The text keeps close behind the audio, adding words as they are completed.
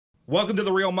Welcome to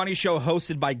the Real Money Show,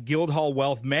 hosted by Guildhall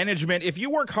Wealth Management. If you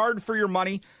work hard for your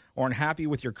money or unhappy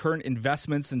with your current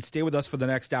investments, then stay with us for the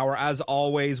next hour. As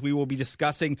always, we will be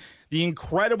discussing the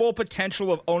incredible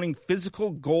potential of owning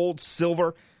physical gold,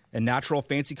 silver, and natural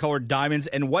fancy-colored diamonds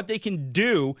and what they can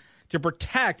do to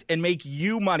protect and make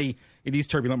you money in these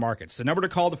turbulent markets. The number to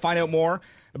call to find out more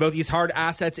about these hard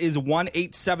assets is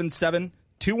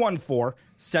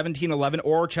 1-877-214-1711,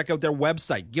 or check out their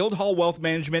website,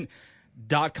 guildhallwealthmanagement.com.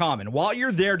 And while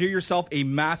you're there, do yourself a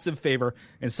massive favor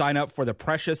and sign up for the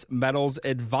Precious Metals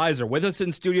Advisor. With us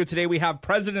in studio today, we have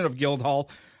President of Guildhall,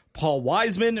 Paul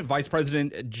Wiseman, Vice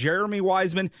President Jeremy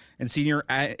Wiseman, and Senior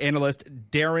Analyst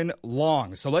Darren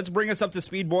Long. So let's bring us up to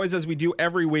speed, boys, as we do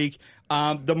every week.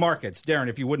 The markets. Darren,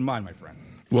 if you wouldn't mind, my friend.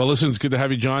 Well, listen, it's good to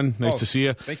have you, John. Nice to see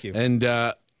you. Thank you. And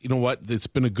you know what? It's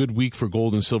been a good week for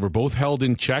gold and silver, both held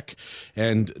in check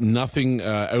and nothing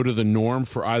out of the norm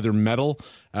for either metal.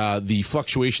 The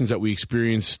fluctuations that we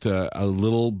experienced a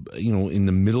little, in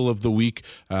the middle of the week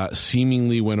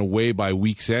seemingly went away by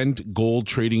week's end. Gold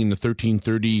trading in the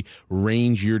 1330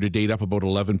 range year to date, up about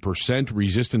 11%.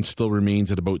 Resistance still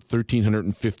remains at about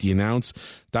 1,350 an ounce.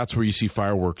 That's where you see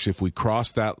fireworks. If we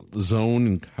cross that zone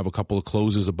and have a couple of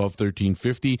closes above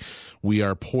 1,350, we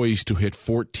are poised to hit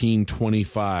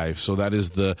 1,425. So that is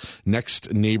the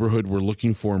next neighborhood we're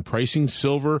looking for in pricing.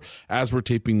 Silver, as we're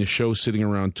taping the show, sitting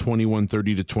around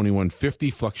 2130 to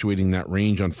 2150, fluctuating that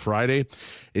range on Friday.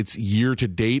 Its year to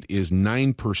date is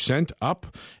 9%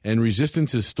 up, and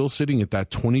resistance is still sitting at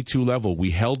that 22 level.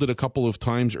 We held it a couple of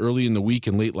times early in the week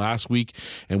and late last week,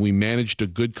 and we managed a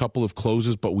good couple of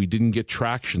closes, but we didn't get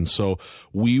traction. So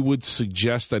we would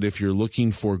suggest that if you're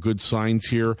looking for good signs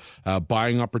here,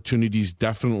 buying opportunities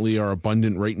definitely are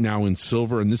abundant right now in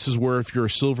silver. And this is where, if you're a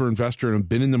silver investor and have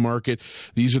been in the market,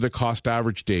 these are the cost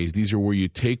average days. These are where you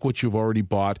take what you've already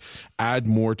bought, add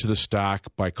more to the stack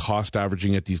by cost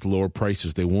averaging at these lower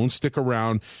prices. They won't stick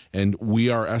around, and we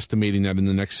are estimating that in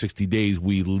the next 60 days,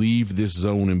 we leave this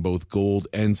zone in both gold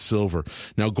and silver.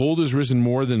 Now, gold has risen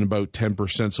more than about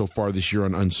 10% so far this year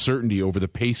on uncertainty over the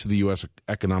pace of the U.S.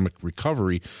 economic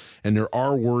recovery, and there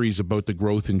are worries about the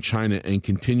growth in China and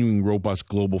continuing robust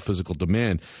global physical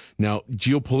demand. Now,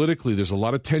 geopolitically, there's a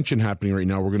lot of tension happening right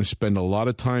now. We're going to spend a lot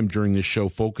of time during this show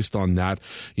focused on that.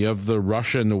 You have the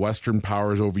Russia and the Western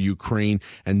powers over Ukraine,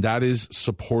 and that is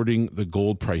supporting the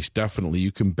gold price, definitely.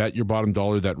 You can bet your bottom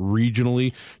dollar that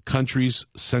regionally, countries,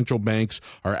 central banks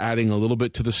are adding a little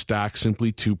bit to the stack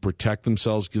simply to protect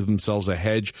themselves, give themselves a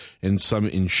hedge and some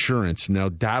insurance. Now,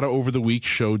 data over the week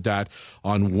showed that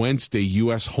on Wednesday,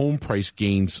 U.S. home price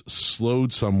gains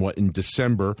slowed somewhat in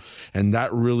December, and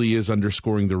that really is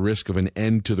underscoring the risk of an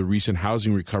end to the recent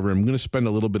housing recovery. I'm going to spend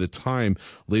a little bit of time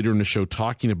later in the show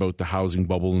talking about the housing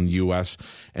bubble in the U.S.,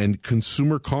 and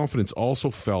consumer confidence also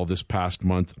fell this past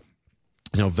month.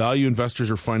 Now, value investors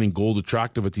are finding gold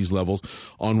attractive at these levels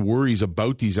on worries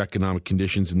about these economic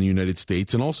conditions in the United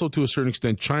States, and also to a certain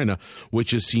extent China,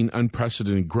 which has seen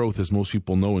unprecedented growth, as most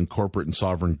people know, in corporate and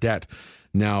sovereign debt.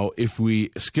 Now, if we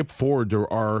skip forward,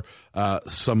 there are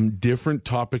some different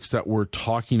topics that we're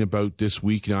talking about this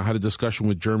week. Now, I had a discussion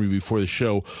with Jeremy before the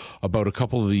show about a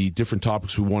couple of the different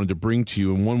topics we wanted to bring to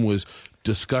you, and one was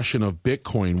discussion of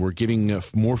Bitcoin. We're getting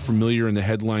more familiar in the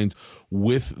headlines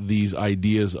with these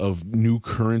ideas of new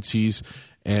currencies,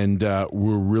 and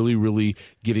we're really, really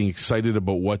getting excited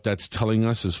about what that's telling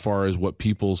us as far as what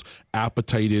people's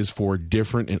appetite is for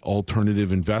different and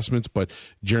alternative investments. But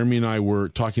Jeremy and I were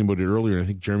talking about it earlier, and I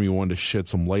think Jeremy wanted to shed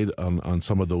some light on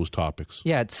some of those topics.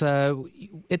 Yeah, it's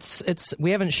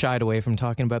we haven't shied away from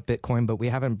talking about Bitcoin, but we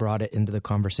haven't brought it into the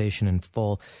conversation in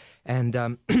full.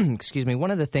 And excuse me,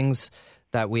 one of the things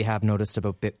that we have noticed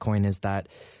about Bitcoin is that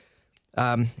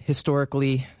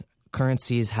historically,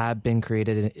 currencies have been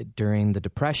created during the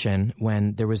Depression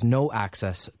when there was no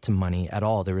access to money at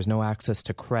all. There was no access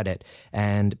to credit.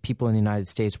 And people in the United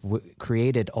States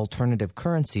created alternative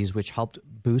currencies which helped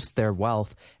boost their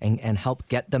wealth and help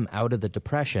get them out of the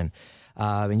Depression.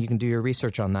 And you can do your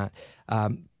research on that.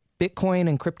 Bitcoin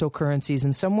and cryptocurrencies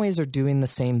in some ways are doing the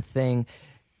same thing.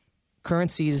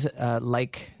 Currencies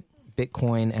like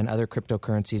Bitcoin and other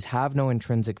cryptocurrencies have no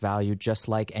intrinsic value, just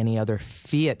like any other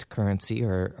fiat currency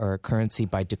or currency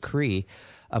by decree.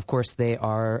 Of course,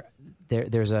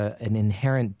 there's an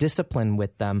inherent discipline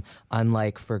with them,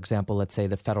 unlike, for example, let's say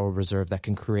the Federal Reserve that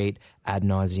can create ad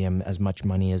nauseum as much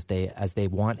money as they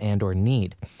want and or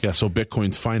need. Yeah, so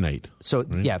Bitcoin's finite. So,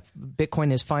 right? Yeah,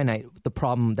 Bitcoin is finite. The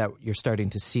problem that you're starting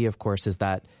to see, of course, is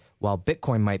that while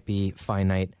Bitcoin might be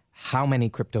finite, how many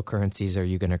cryptocurrencies are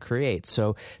you going to create?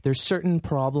 So there's certain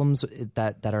problems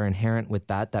that are inherent with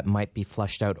that might be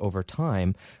flushed out over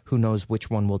time. Who knows which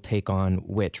one will take on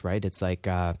which, right? It's like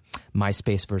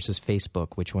MySpace versus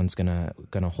Facebook, which one's gonna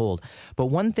hold. But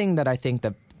one thing that I think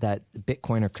that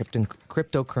Bitcoin or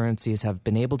cryptocurrencies have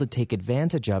been able to take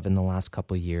advantage of in the last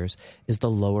couple of years is the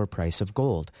lower price of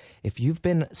gold. If you've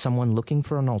been someone looking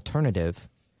for an alternative,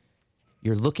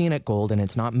 you're looking at gold and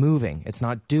it's not moving, it's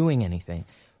not doing anything.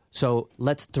 So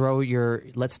let's throw a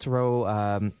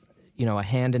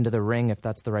hand into the ring, if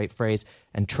that's the right phrase,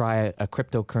 and try a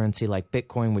cryptocurrency like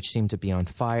Bitcoin, which seemed to be on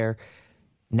fire.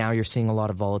 Now you're seeing a lot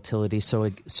of volatility. So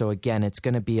again, it's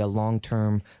going to be a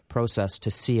long-term process to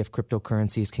see if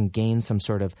cryptocurrencies can gain some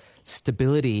sort of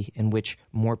stability in which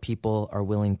more people are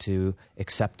willing to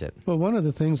accept it. Well, one of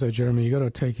the things, though, Jeremy, you got to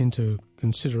take into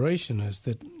consideration is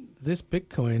that this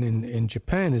Bitcoin in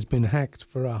Japan has been hacked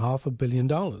for $500 million.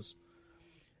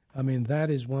 I mean, that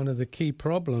is one of the key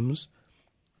problems,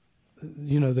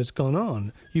 that's gone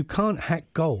on. You can't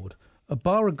hack gold. A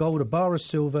bar of gold, a bar of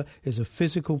silver is a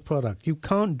physical product. You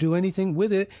can't do anything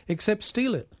with it except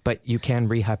steal it. But you can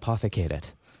rehypothecate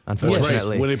it,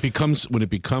 unfortunately. Right. When it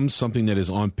becomes something that is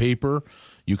on paper,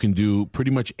 you can do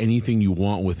pretty much anything you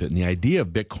want with it. And the idea of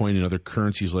Bitcoin and other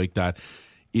currencies like that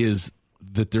is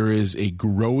that there is a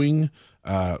growing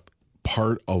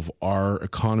part of our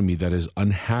economy that is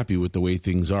unhappy with the way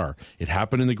things are. It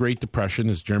happened in the Great Depression,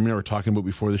 as Jeremy and I were talking about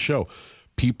before the show.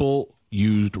 People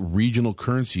used regional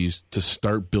currencies to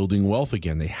start building wealth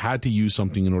again. They had to use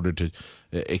something in order to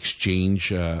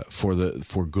exchange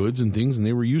for goods and things, and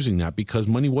they were using that because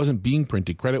money wasn't being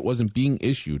printed, credit wasn't being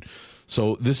issued.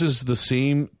 So this is the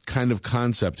same kind of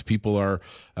concept people are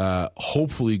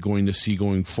hopefully going to see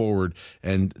going forward,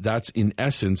 and that's in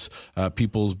essence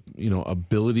people's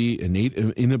innate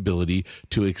inability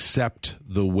to accept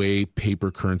the way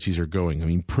paper currencies are going. I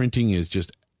mean, printing is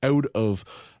just out of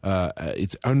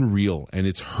it's unreal, and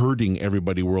it's hurting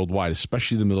everybody worldwide,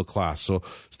 especially the middle class. So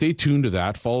stay tuned to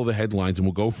that, follow the headlines, and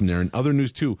we'll go from there. And other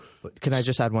news too. Can I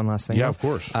just add one last thing? Yeah, of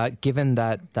course. Given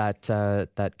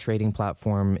that trading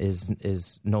platform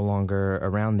is no longer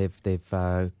around, they've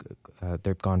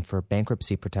gone for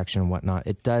bankruptcy protection and whatnot.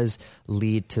 It does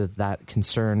lead to that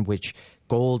concern, which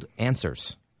gold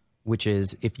answers, which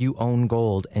is if you own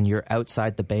gold and you're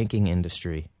outside the banking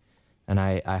industry. And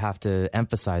I have to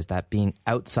emphasize that, being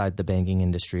outside the banking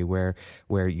industry where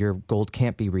your gold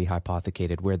can't be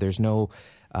rehypothecated, where there's no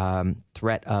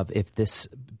threat of if this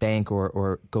bank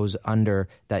or goes under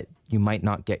that you might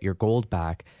not get your gold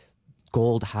back.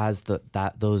 Gold has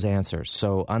those answers.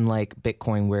 So unlike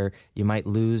Bitcoin, where you might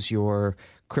lose your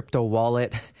crypto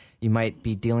wallet, you might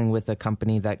be dealing with a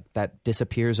company that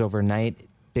disappears overnight.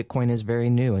 Bitcoin is very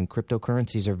new and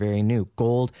cryptocurrencies are very new.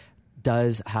 Gold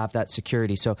does have that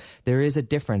security. So there is a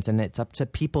difference, and it's up to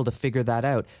people to figure that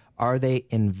out. Are they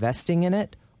investing in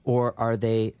it, or are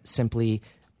they simply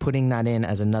putting that in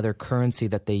as another currency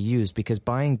that they use? Because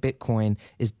buying Bitcoin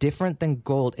is different than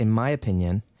gold, in my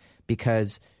opinion,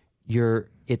 because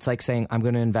it's like saying, I'm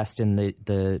going to invest in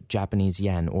the Japanese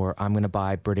yen, or I'm going to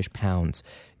buy British pounds.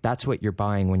 That's what you're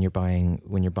buying when you're buying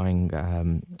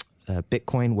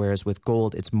Bitcoin, whereas with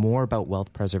gold, it's more about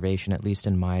wealth preservation, at least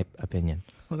in my opinion.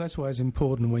 Well, that's why it's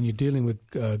important when you're dealing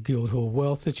with Guildhall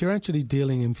Wealth that you're actually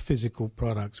dealing in physical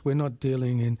products. We're not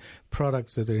dealing in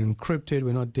products that are encrypted.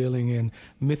 We're not dealing in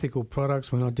mythical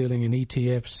products. We're not dealing in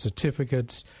ETFs,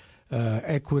 certificates,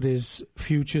 equities,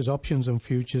 futures, options on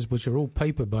futures, which are all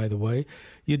paper, by the way.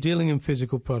 You're dealing in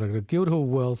physical product. At Guildhall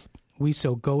Wealth, we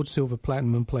sell gold, silver,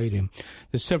 platinum, and palladium.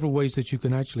 There's several ways that you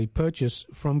can actually purchase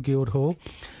from Guildhall.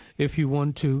 If you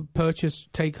want to purchase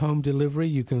take-home delivery,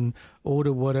 you can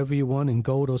order whatever you want in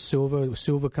gold or silver.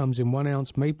 Silver comes in 1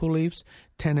 ounce maple leafs,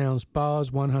 10-ounce bars,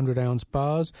 100-ounce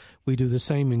bars. We do the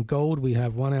same in gold. We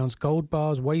have 1 ounce gold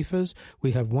bars, wafers.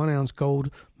 We have 1 ounce gold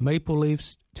maple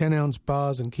leafs, 10-ounce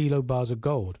bars, and kilo bars of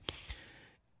gold.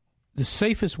 The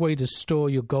safest way to store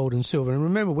your gold and silver, and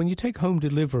remember, when you take home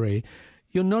delivery,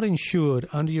 you're not insured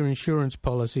under your insurance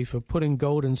policy for putting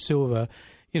gold and silver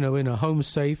in a home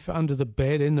safe, under the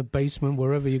bed, in the basement,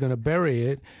 wherever you're going to bury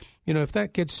it. If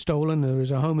that gets stolen, there is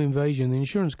a home invasion, the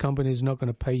insurance company is not going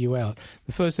to pay you out.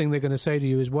 The first thing they're going to say to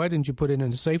you is, why didn't you put it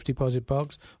in a safe deposit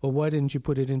box, or why didn't you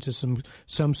put it into some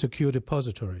secure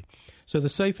depository? So the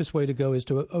safest way to go is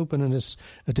to open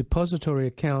a depository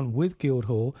account with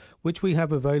Guildhall, which we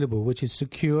have available, which is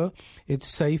secure, it's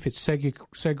safe, it's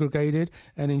segregated,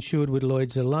 and insured with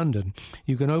Lloyd's of London.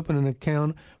 You can open an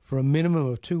account for a minimum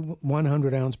of 2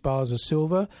 100-ounce bars of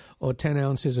silver or 10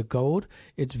 ounces of gold.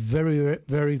 It's very,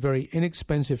 very, very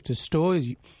inexpensive to store.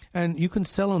 And you can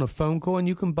sell on a phone call, and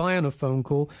you can buy on a phone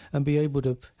call and be able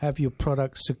to have your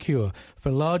product secure.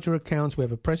 For larger accounts, we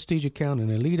have a prestige account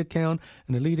and an elite account.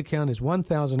 An elite account is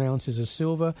 1,000 ounces of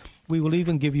silver. We will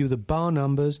even give you the bar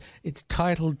numbers. It's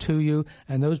titled to you,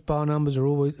 and those bar numbers are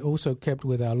always also kept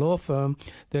with our law firm,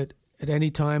 that at any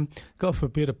time, God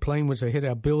forbid, a plane was to hit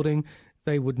our building,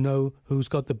 they would know who's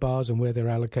got the bars and where they're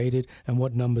allocated and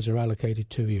what numbers are allocated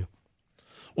to you.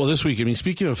 Well, this week, I mean,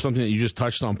 speaking of something that you just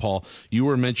touched on, Paul, you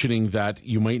were mentioning that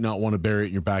you might not want to bury it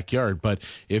in your backyard. But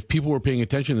if people were paying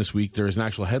attention this week, there is an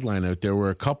actual headline out there where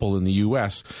a couple in the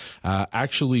U.S.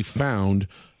 Actually found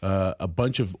a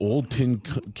bunch of old tin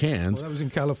cans. Well, that was in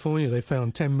California. They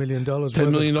found $10 million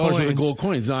worth of gold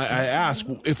coins. Now, I asked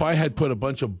if I had put a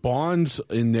bunch of bonds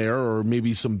in there, or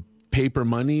maybe some paper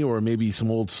money, or maybe some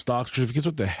old stock certificates,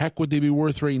 what the heck would they be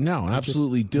worth right now?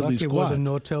 Absolutely diddly squat. It was a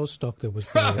Nortel stock that was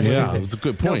buried. Yeah, it's a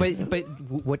good point. No, but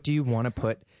what do you want to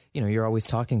put? You know, you're always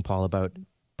talking, Paul, about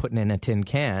putting in a tin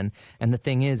can, and the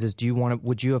thing is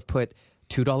would you have put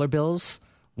 $2 bills,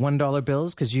 $1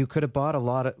 bills? Because you could have bought a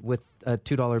lot with a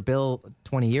 $2 bill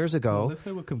 20 years ago. Well, if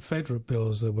there were Confederate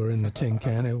bills that were in the tin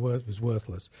can, it was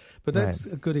worthless. But that's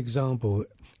a good example.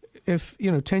 If,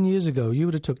 10 years ago, you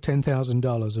would have took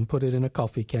 $10,000 and put it in a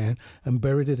coffee can and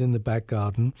buried it in the back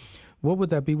garden, what would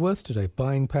that be worth today?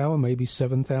 Buying power, maybe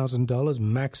 $7,000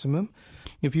 maximum.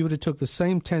 If you would have took the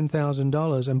same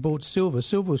 $10,000 and bought silver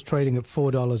was trading at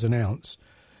 $4 an ounce.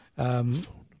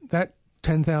 That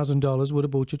 $10,000 would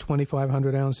have bought you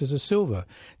 2,500 ounces of silver.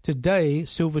 Today,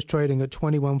 silver's trading at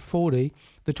 $21.40.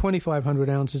 The 2,500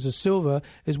 ounces of silver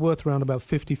is worth around about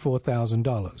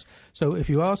 $54,000. So if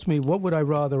you ask me, what would I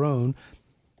rather own?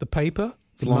 The paper,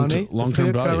 the money, the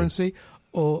fiat currency,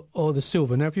 or the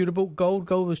silver? Now, if you'd have bought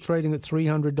gold was trading at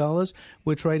 $300.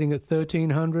 We're trading at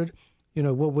 $1,300.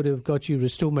 What would have got you to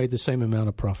still made the same amount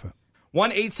of profit?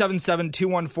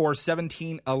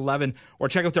 1-877-214-1711, or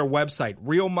check out their website,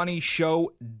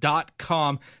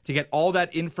 realmoneyshow.com, to get all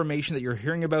that information that you're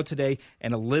hearing about today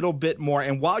and a little bit more.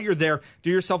 And while you're there, do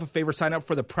yourself a favor, sign up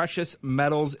for the Precious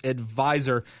Metals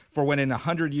Advisor, for when in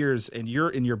 100 years and you're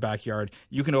in your backyard,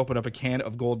 you can open up a can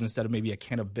of gold instead of maybe a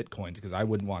can of Bitcoins, because I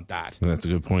wouldn't want that. That's a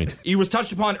good point. It was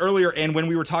touched upon earlier, and when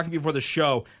we were talking before the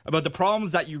show, about the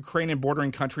problems that Ukraine and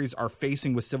bordering countries are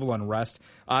facing with civil unrest.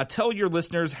 Tell your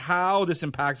listeners how this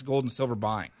impacts gold and silver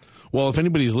buying. Well, if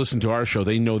anybody's listened to our show,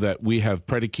 they know that we have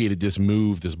predicated this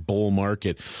move, this bull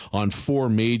market, on four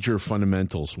major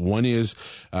fundamentals. One is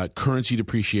currency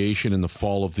depreciation and the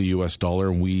fall of the U.S.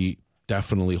 dollar, and we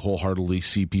definitely wholeheartedly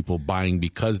see people buying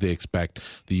because they expect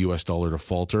the U.S. dollar to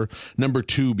falter. Number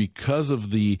two, because of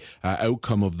the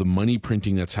outcome of the money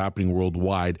printing that's happening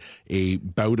worldwide, a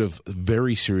bout of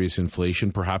very serious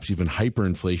inflation, perhaps even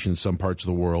hyperinflation in some parts of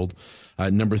the world.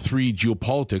 Number three,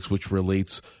 geopolitics, which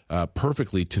relates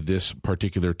perfectly to this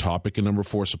particular topic. And number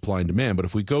four, supply and demand. But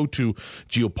if we go to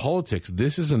geopolitics,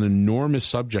 this is an enormous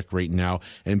subject right now,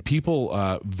 and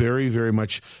people very, very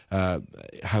much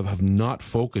have not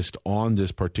focused on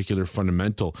this particular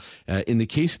fundamental. In the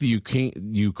case of the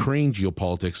Ukraine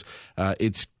geopolitics,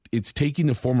 it's taking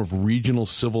the form of regional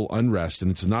civil unrest, and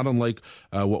it's not unlike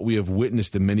what we have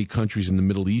witnessed in many countries in the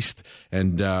Middle East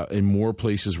and in more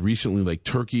places recently, like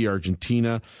Turkey,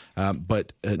 Argentina.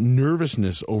 But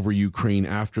nervousness over Ukraine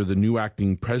after the new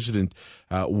acting president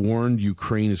warned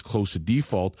Ukraine is close to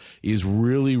default is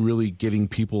really, really getting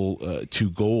people to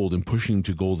gold and pushing them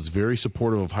to gold. It's very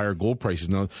supportive of higher gold prices.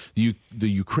 Now, the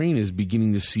Ukraine is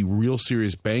beginning to see real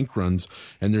serious bank runs,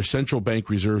 and their central bank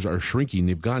reserves are shrinking.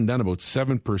 They've gone down about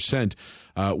 7%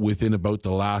 within about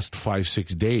the last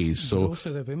 5-6 days. So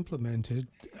also they've implemented,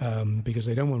 because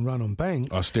they don't want to run on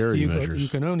banks, austerity measures. You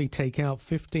can only take out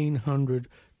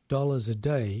 $1,500 a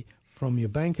day from your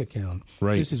bank account.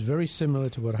 Right. This is very similar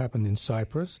to what happened in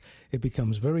Cyprus. It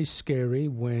becomes very scary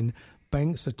when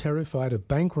banks are terrified of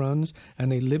bank runs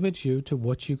and they limit you to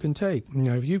what you can take.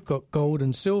 If you've got gold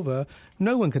and silver,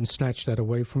 no one can snatch that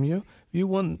away from you. You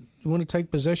want to take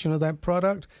possession of that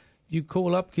product, you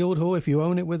call up Guildhall if you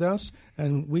own it with us,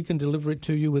 and we can deliver it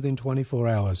to you within 24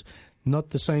 hours.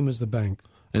 Not the same as the bank.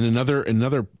 And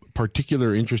another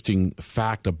particular interesting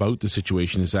fact about the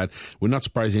situation is that it would not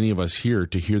surprise any of us here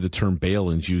to hear the term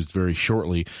bail-ins used very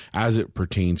shortly as it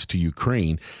pertains to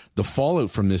Ukraine. The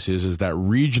fallout from this is that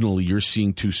regionally you're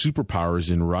seeing two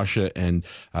superpowers in Russia and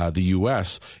the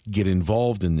U.S. get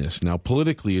involved in this. Now,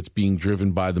 politically, it's being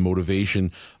driven by the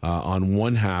motivation on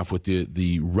one half with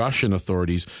the Russian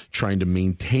authorities trying to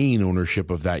maintain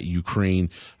ownership of that Ukraine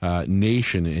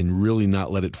nation and really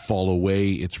not let it fall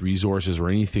away, its resources or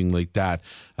anything like that,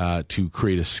 to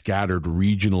create a scattered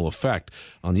regional effect.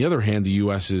 On the other hand, the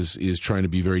U.S. is trying to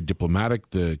be very diplomatic.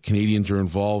 The Canadians are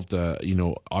involved,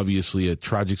 obviously a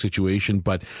tragic situation,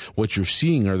 but what you're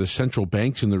seeing are the central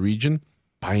banks in the region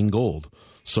buying gold.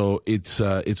 So it's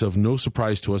of no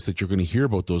surprise to us that you're going to hear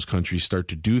about those countries start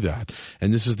to do that.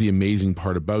 And this is the amazing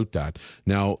part about that.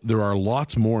 Now, there are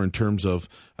lots more in terms of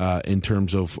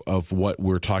what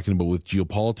we're talking about with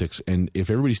geopolitics. And if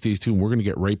everybody stays tuned, we're going to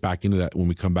get right back into that when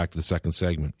we come back to the second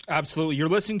segment. Absolutely. You're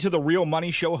listening to The Real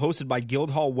Money Show, hosted by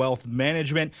Guildhall Wealth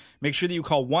Management. Make sure that you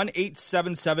call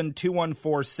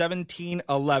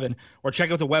 1-877-214-1711 or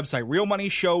check out the website,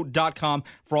 realmoneyshow.com,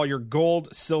 for all your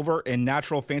gold, silver, and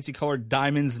natural fancy-colored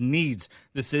diamonds needs.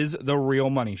 This is The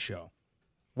Real Money Show.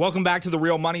 Welcome back to The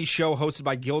Real Money Show, hosted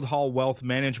by Guildhall Wealth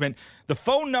Management. The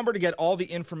phone number to get all the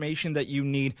information that you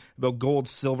need about gold,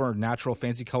 silver, and natural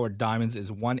fancy-colored diamonds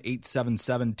is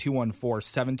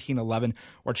 1-877-214-1711,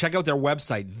 or check out their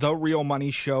website,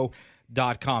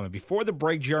 therealmoneyshow.com. And before the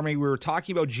break, Jeremy, we were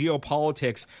talking about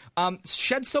geopolitics.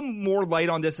 Shed some more light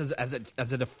on this as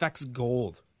it affects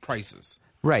gold prices.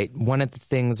 Right. One of the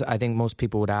things I think most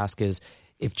people would ask is,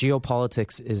 if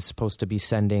geopolitics is supposed to be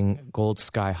sending gold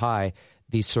sky high,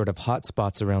 these sort of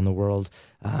hotspots around the world,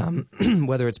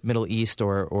 whether it's Middle East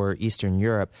or Eastern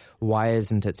Europe, why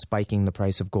isn't it spiking the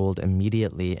price of gold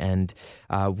immediately? And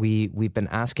we've been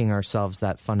asking ourselves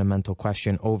that fundamental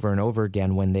question over and over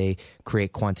again when they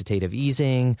create quantitative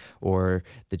easing or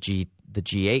the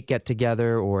G8 get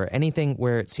together or anything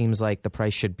where it seems like the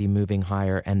price should be moving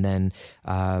higher and then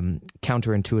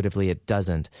counterintuitively it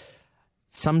doesn't.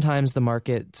 Sometimes the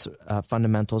market's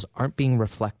fundamentals aren't being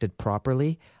reflected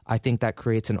properly. I think that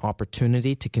creates an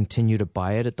opportunity to continue to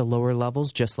buy it at the lower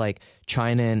levels, just like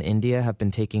China and India have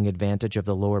been taking advantage of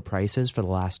the lower prices for the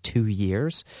last 2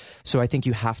 years. So I think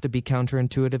you have to be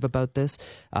counterintuitive about this.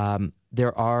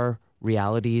 There are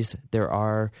realities, there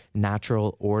are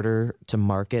natural order to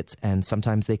markets, and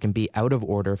sometimes they can be out of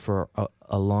order for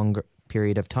a longer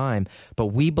period of time, but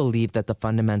we believe that the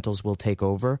fundamentals will take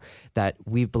over, that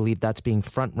we believe that's being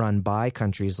front run by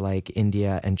countries like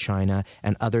India and China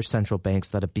and other central banks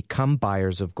that have become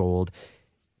buyers of gold.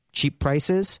 Cheap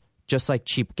prices, just like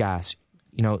cheap gas.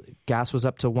 You know, gas was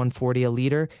up to $1.40 a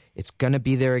liter. It's going to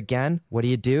be there again. What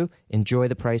do? Enjoy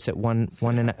the price at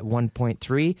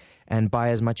 1.3 and buy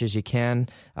as much as you can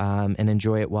and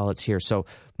enjoy it while it's here. So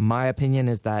my opinion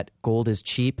is that gold is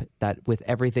cheap, that with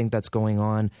everything that's going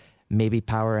on, maybe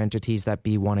power entities that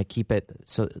want to keep it,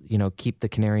 so keep the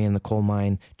canary in the coal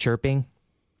mine chirping.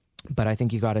 But I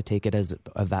think you got to take it as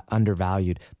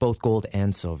undervalued, both gold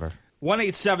and silver.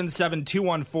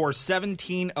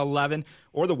 1-877-214-1711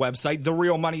 or the website,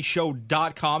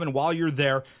 therealmoneyshow.com. And while you're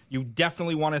there, you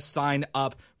definitely want to sign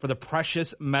up for the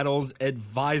Precious Metals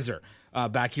Advisor.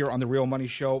 Back here on The Real Money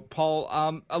Show. Paul,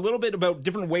 a little bit about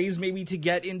different ways maybe to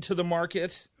get into the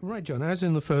market. Right, John. As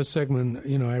in the first segment,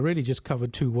 I really just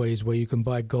covered two ways where you can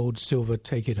buy gold, silver,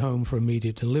 take it home for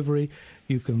immediate delivery.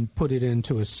 You can put it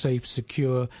into a safe,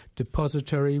 secure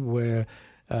depository where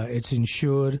it's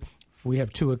insured. We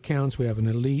have two accounts. We have an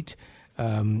elite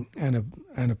and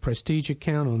a prestige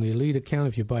account. On the elite account,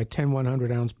 if you buy 10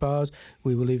 100-ounce bars,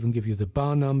 we will even give you the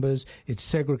bar numbers. It's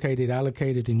segregated,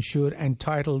 allocated, insured, and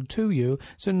titled to you,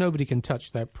 so nobody can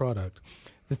touch that product.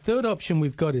 The third option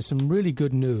we've got is some really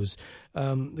good news.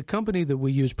 The company that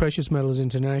we use, Precious Metals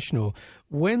International,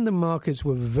 when the markets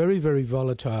were very, very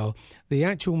volatile, the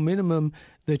actual minimum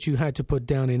that you had to put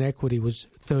down in equity was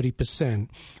 30%.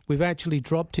 We've actually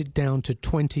dropped it down to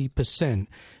 20%.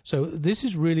 So this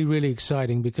is really, really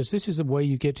exciting because this is the way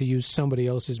you get to use somebody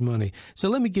else's money. So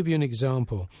let me give you an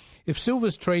example. If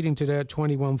silver's trading today at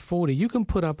 $21.40, you can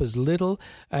put up as little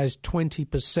as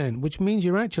 20%, which means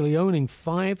you're actually owning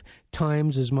 5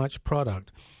 times as much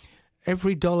product.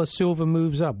 Every dollar silver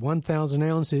moves up 1,000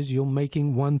 ounces, you're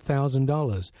making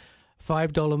 $1,000.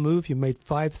 $5 move, you made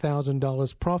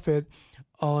 $5,000 profit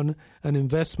on an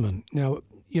investment. Now,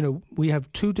 we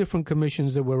have two different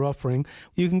commissions that we're offering.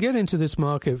 You can get into this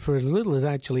market for as little as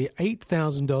actually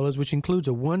 $8,000, which includes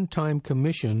a one-time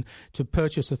commission to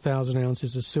purchase 1,000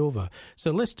 ounces of silver.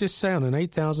 So let's just say on an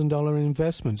 $8,000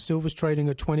 investment, silver's trading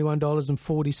at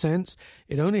 $21.40.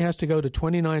 It only has to go to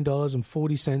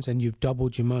 $29.40 and you've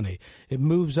doubled your money. It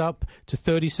moves up to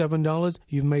 $37,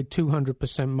 you've made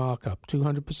 200% markup,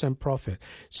 200% profit.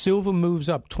 Silver moves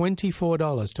up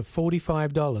 $24 to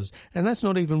 $45, and that's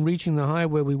not even reaching the high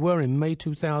where we were in May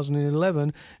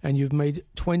 2011, and you've made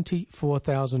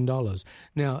 $24,000.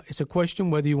 Now, it's a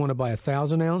question whether you want to buy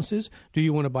 1,000 ounces, do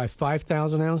you want to buy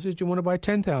 5,000 ounces, do you want to buy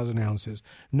 10,000 ounces?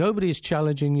 Nobody is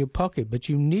challenging your pocket, but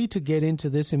you need to get into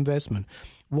this investment.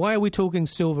 Why are we talking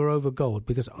silver over gold?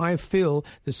 Because I feel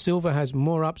that silver has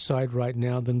more upside right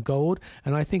now than gold,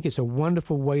 and I think it's a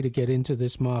wonderful way to get into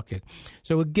this market.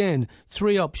 So again,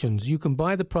 three options. You can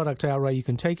buy the product outright, you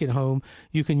can take it home,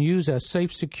 you can use a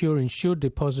safe, secure, insured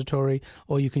depository,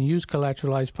 or you can use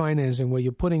collateralized financing where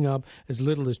you're putting up as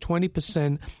little as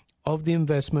 20% of the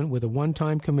investment with a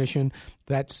one-time commission.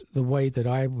 That's the way that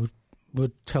I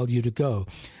would tell you to go.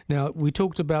 Now, we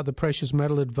talked about the Precious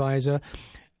Metal Advisor.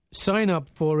 Sign up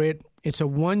for it. It's a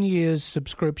 1 year's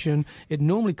subscription. It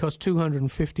normally costs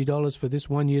 $250 for this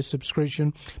 1 year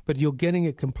subscription, but you're getting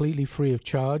it completely free of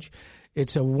charge.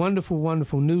 It's a wonderful,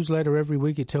 wonderful newsletter every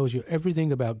week. It tells you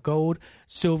everything about gold,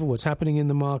 silver, what's happening in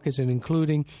the markets, and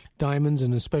including diamonds,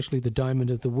 and especially the Diamond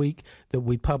of the Week that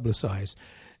we publicize.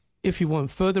 If you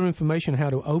want further information how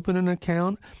to open an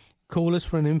account, call us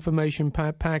for an information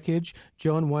package.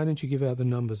 John, why don't you give out the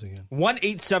numbers again?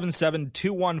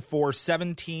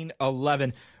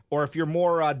 1-877-214-1711. Or if you're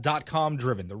more .com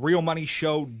driven,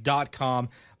 therealmoneyshow.com.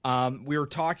 We were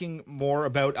talking more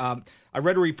about, I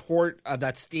read a report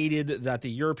that stated that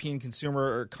the European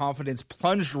consumer confidence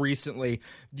plunged recently.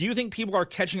 Do you think people are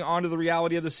catching on to the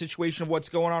reality of the situation of what's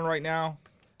going on right now?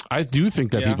 I do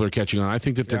think that people are catching on. I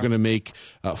think that they're going to make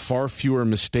far fewer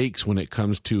mistakes when it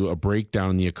comes to a breakdown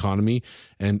in the economy.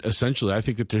 And essentially, I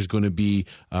think that there's going to be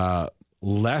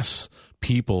less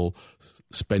people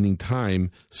spending time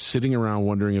sitting around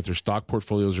wondering if their stock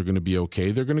portfolios are going to be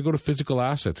okay. They're going to go to physical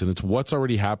assets, and it's what's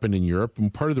already happened in Europe.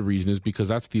 And part of the reason is because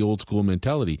that's the old school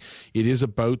mentality. It is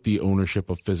about the ownership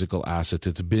of physical assets.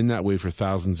 It's been that way for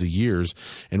thousands of years.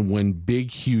 And when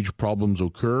big, huge problems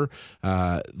occur,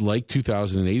 like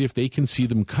 2008, if they can see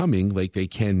them coming like they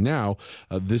can now,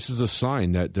 this is a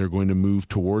sign that they're going to move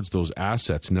towards those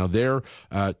assets. Now, their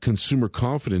consumer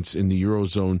confidence in the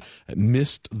Eurozone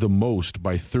missed the most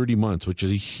by 30 months, which is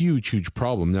a huge, huge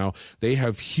problem. Now, they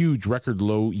have huge record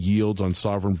low yields on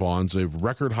sovereign bonds. They have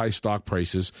record high stock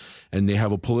prices, and they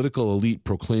have a political elite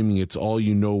proclaiming it's all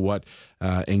you know what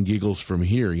and giggles from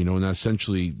here, and that's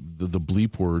essentially the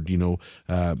bleep word,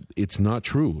 it's not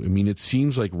true. I mean, it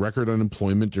seems like record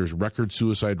unemployment, there's record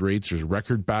suicide rates, there's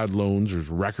record bad loans, there's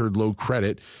record low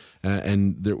credit,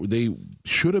 and they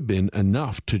should have been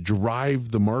enough to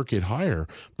drive the market higher,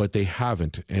 but they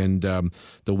haven't. And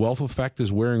the wealth effect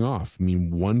is wearing off. I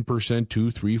mean, 1%,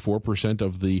 2, 3, 4%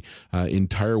 of the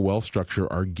entire wealth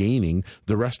structure are gaining.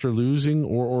 The rest are losing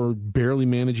or barely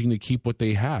managing to keep what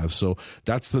they have. So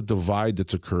that's the divide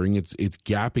that's occurring. It's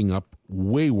gapping up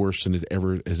way worse than it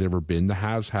has ever been. The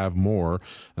haves have more.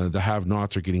 The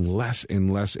have-nots are getting less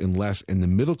and less and less, and the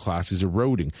middle class is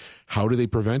eroding. How do they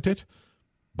prevent it?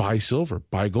 Buy silver,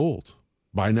 buy gold,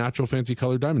 buy natural fancy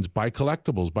colored diamonds, buy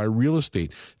collectibles, buy real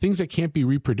estate, things that can't be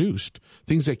reproduced,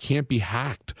 things that can't be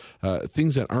hacked,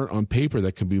 things that aren't on paper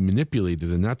that can be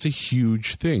manipulated, and that's a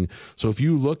huge thing. So if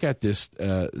you look at this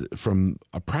from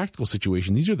a practical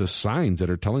situation, these are the signs that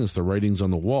are telling us the writing's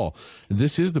on the wall.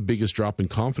 This is the biggest drop in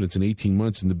confidence in 18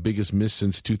 months and the biggest miss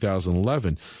since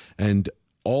 2011. And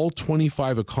all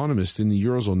 25 economists in the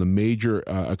Eurozone, the major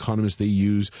economists they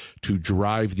use to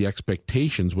drive the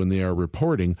expectations when they are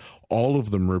reporting, all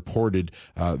of them reported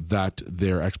that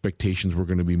their expectations were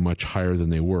going to be much higher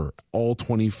than they were. All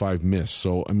 25 missed.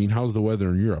 So, I mean, how's the weather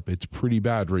in Europe? It's pretty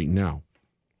bad right now.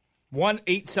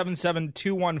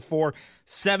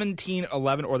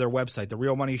 1-877-214-1711 or their website,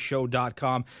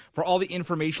 therealmoneyshow.com, for all the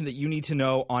information that you need to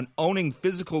know on owning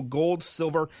physical gold,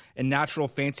 silver, and natural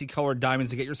fancy colored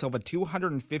diamonds to get yourself a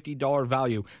 $250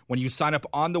 value when you sign up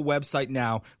on the website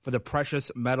now for the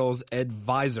Precious Metals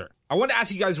Advisor. I want to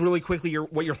ask you guys really quickly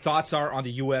what your thoughts are on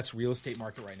the U.S. real estate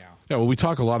market right now. Yeah, well, we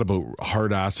talk a lot about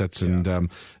hard assets, and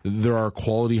there are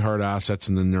quality hard assets,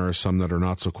 and then there are some that are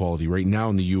not so quality. Right now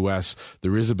in the U.S.,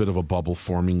 there is a bit of a bubble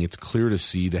forming. It's clear to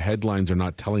see. The headlines are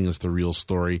not telling us the real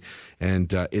story,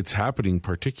 and it's happening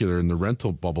particular in the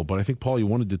rental bubble. But I think, Paul, you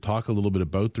wanted to talk a little bit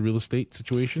about the real estate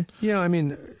situation? Yeah, I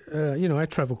mean, I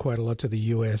travel quite a lot to the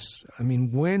U.S. I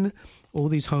mean, when all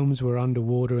these homes were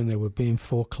underwater and they were being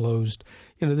foreclosed.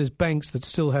 There's banks that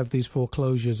still have these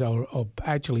foreclosures or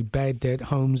actually bad debt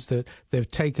homes that they've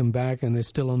taken back and they're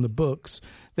still on the books.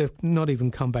 They've not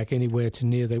even come back anywhere to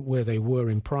near where they were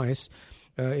in price.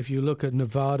 If you look at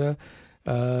Nevada,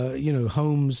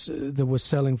 homes that were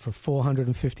selling for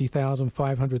 $450,000,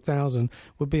 $500,000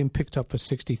 were being picked up for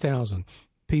 $60,000.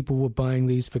 People were buying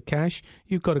these for cash.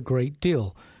 You've got a great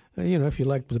deal. If you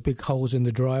like the big holes in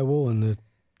the drywall and the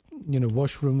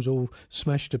washrooms all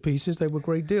smashed to pieces, they were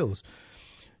great deals.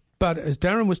 But as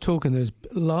Darren was talking, there's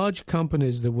large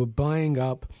companies that were buying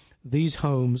up these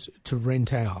homes to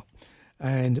rent out.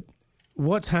 And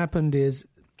what's happened is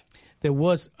there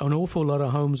was an awful lot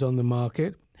of homes on the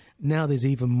market. Now there's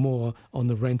even more on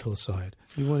the rental side.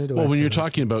 When you're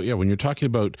talking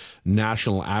about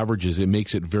national averages, it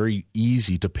makes it very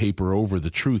easy to paper over the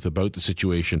truth about the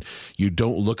situation. You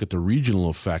don't look at the regional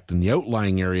effect in the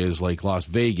outlying areas like Las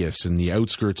Vegas and the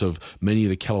outskirts of many of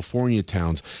the California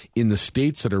towns. In the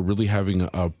states that are really having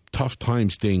a tough time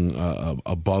staying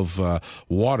above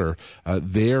water,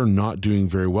 they're not doing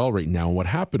very well right now. What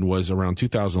happened was around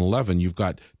 2011, you've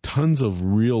got tons of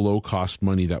real low-cost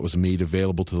money that was made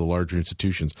available to the larger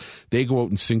institutions. They go out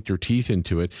and sink their teeth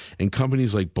into it, and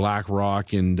companies like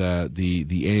BlackRock and the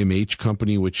AMH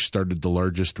company, which started the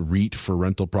largest REIT for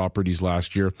rental properties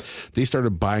last year, they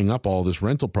started buying up all this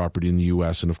rental property in the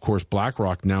U.S., and of course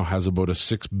BlackRock now has about a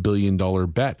 $6 billion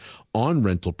bet on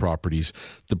rental properties.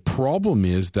 The problem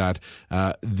is that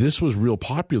this was real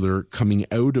popular coming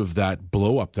out of that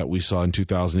blow up that we saw in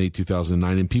 2008,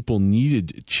 2009, and people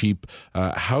needed cheap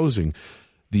housing.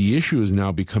 The issue is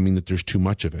now becoming that there's too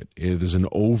much of it. There's an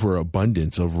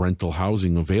overabundance of rental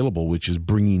housing available, which is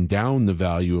bringing down the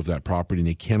value of that property, and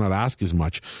they cannot ask as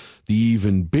much. The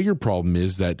even bigger problem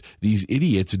is that these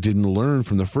idiots didn't learn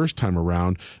from the first time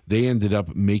around. They ended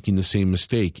up making the same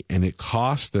mistake, and it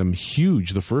cost them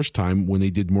huge the first time when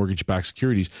they did mortgage-backed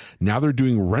securities. Now they're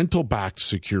doing rental-backed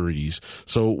securities.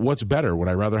 So what's better? Would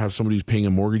I rather have somebody who's paying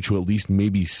a mortgage who at least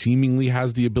maybe seemingly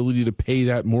has the ability to pay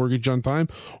that mortgage on time?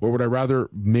 Or would I rather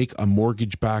make a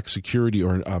mortgage-backed security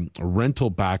or a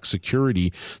rental-backed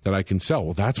security that I can sell?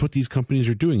 Well, that's what these companies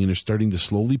are doing, and they're starting to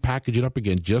slowly package it up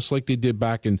again, just like they did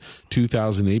back in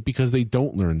 2008, because they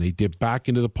don't learn. They dip back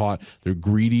into the pot. They're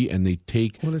greedy, and they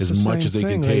take as much as they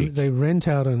can take. They rent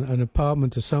out an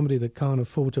apartment to somebody that can't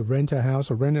afford to rent a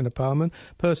house or rent an apartment.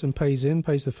 Person pays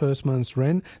the first month's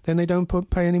rent, then they don't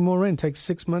pay any more rent. It takes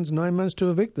 6 months, 9 months to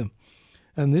evict them.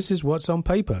 And this is what's on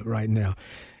paper right now.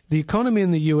 The economy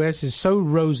in the U.S. is so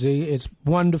rosy, it's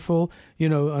wonderful,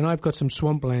 and I've got some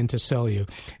swampland to sell you.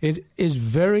 It is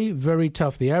very, very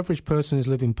tough. The average person is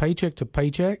living paycheck to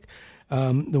paycheck.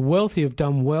 The wealthy have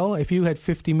done well. If you had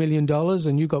 $50 million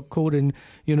and you got caught in,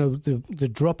 the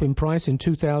drop in price in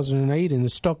 2008 in the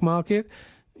stock market,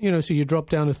 so you drop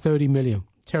down to $30 million.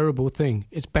 Terrible thing.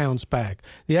 It's bounced back.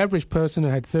 The average person who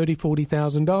had $30,000,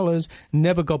 $40,000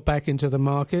 never got back into the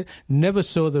market,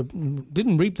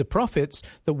 didn't reap the profits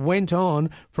that went on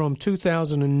from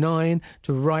 2009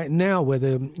 to right now, where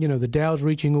the Dow's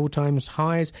reaching all-time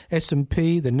highs,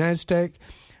 S&P, the Nasdaq.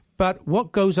 But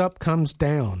what goes up comes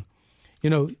down.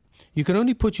 You can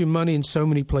only put your money in so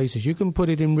many places. You can put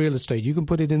it in real estate. You can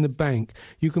put it in the bank.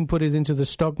 You can put it into the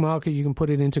stock market. You can put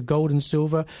it into gold and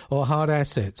silver or hard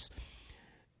assets.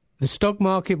 The stock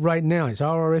market right now, it's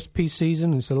RRSP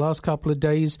season. It's the last couple of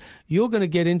days. You're going to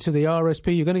get into the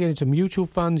RSP. You're going to get into mutual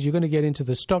funds. You're going to get into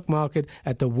the stock market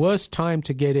at the worst time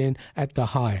to get in, at the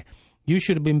high. You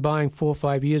should have been buying 4 or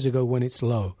 5 years ago when it's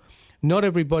low. Not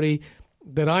everybody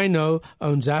that I know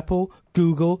owns Apple,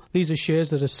 Google. These are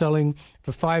shares that are selling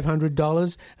for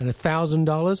 $500 and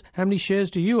 $1,000. How many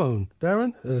shares do you own,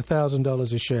 Darren? At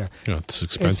 $1,000 a share. Yeah, it's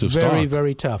expensive stock. It's very, stock.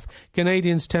 very tough.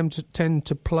 Canadians tend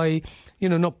to play,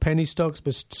 not penny stocks,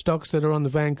 but stocks that are on the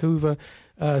Vancouver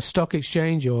Stock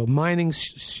Exchange or mining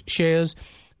shares.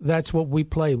 That's what we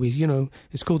play.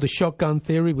 It's called the shotgun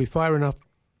theory. We fire enough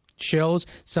shells,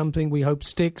 something we hope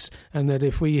sticks, and that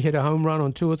if we hit a home run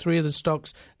on 2 or 3 of the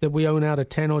stocks that we own out of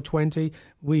 10 or 20,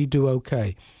 we do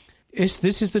okay.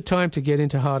 This is the time to get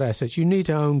into hard assets. You need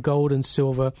to own gold and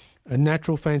silver, a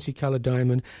natural fancy color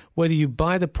diamond. Whether you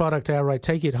buy the product outright,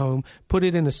 take it home, put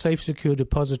it in a safe, secure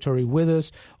depository with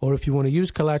us, or if you want to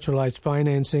use collateralized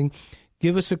financing,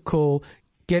 give us a call.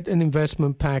 Get an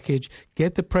investment package.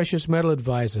 Get the Precious Metal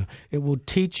Advisor. It will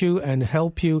teach you and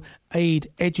help you,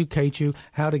 educate you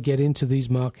how to get into these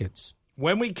markets.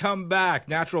 When we come back,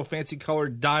 natural fancy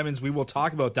colored diamonds, we will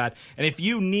talk about that. And if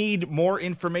you need more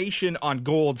information on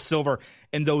gold, silver,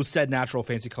 and those said natural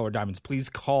fancy colored diamonds, please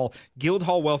call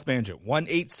Guildhall Wealth Management,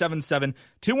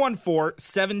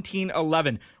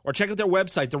 1-877-214-1711, or check out their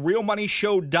website,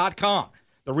 therealmoneyshow.com.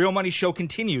 The Real Money Show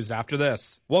continues after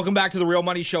this. Welcome back to The Real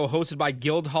Money Show, hosted by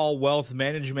Guildhall Wealth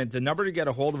Management. The number to get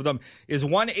a hold of them is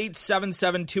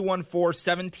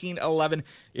 1-877-214-1711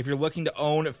 if you're looking to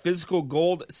own physical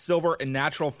gold, silver, and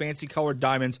natural fancy colored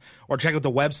diamonds, or check out the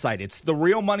website. It's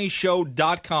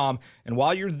therealmoneyshow.com. And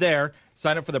while you're there,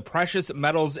 sign up for the Precious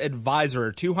Metals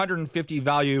Advisor, $250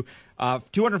 value,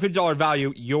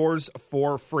 yours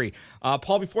for free.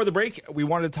 Paul, before the break, we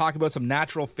wanted to talk about some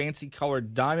natural fancy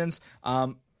colored diamonds.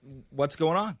 What's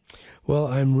going on? Well,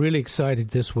 I'm really excited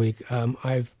this week.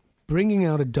 I'm bringing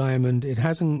out a diamond.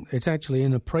 It's actually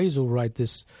in appraisal right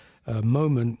this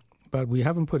moment, but we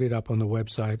haven't put it up on the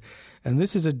website. And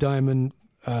this is a diamond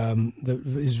that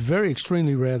is very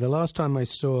extremely rare. The last time I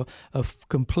saw a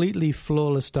completely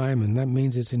flawless diamond, that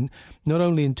means it's not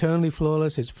only internally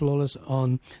flawless, it's flawless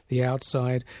on the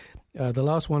outside. The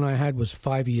last one I had was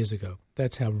 5 years ago.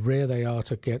 That's how rare they are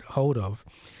to get hold of.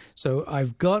 So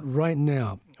I've got right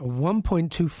now a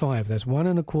 1.25. That's 1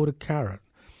 1/4 carat.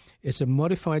 It's a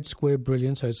modified square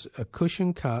brilliant, so it's a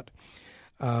cushion cut.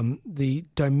 The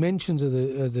dimensions of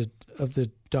the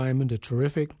diamond are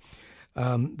terrific.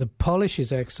 The polish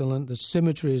is excellent. The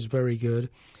symmetry is very good,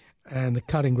 and the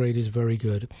cutting grade is very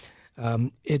good.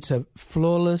 It's a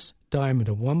flawless diamond,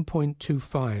 a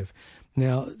 1.25.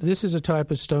 Now, this is a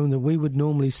type of stone that we would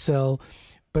normally sell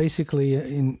basically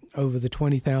in over the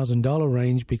 $20,000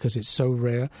 range because it's so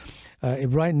rare.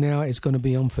 Right now, it's going to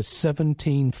be on for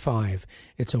 $17,500.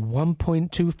 It's a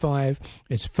 1.25.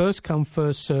 It's first come,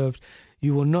 first served.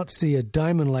 You will not see a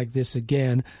diamond like this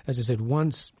again. As I said,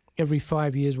 once every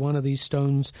 5 years, one of these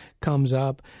stones comes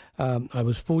up. I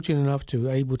was fortunate enough to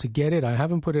able to get it. I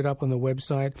haven't put it up on the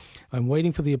website. I'm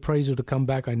waiting for the appraisal to come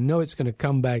back. I know it's going to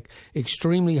come back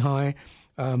extremely high,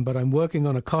 but I'm working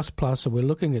on a cost plus, so we're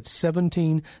looking at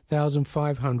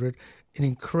 $17,500. An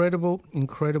incredible,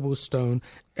 incredible stone.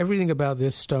 Everything about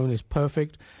this stone is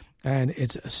perfect, and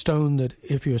it's a stone that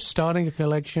if you're starting a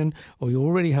collection or you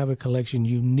already have a collection,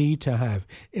 you need to have.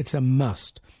 It's a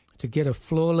must to get a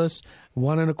flawless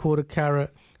 1 1/4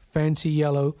 carat fancy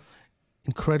yellow,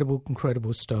 incredible,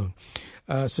 incredible stone.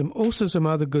 Some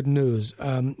other good news.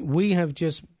 We have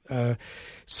just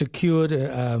secured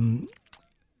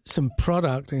some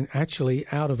product actually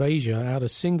out of Asia, out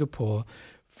of Singapore,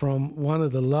 from one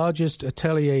of the largest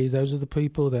ateliers. Those are the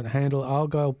people that handle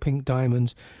Argyle pink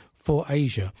diamonds for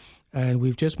Asia. And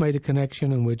we've just made a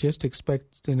connection, and we're just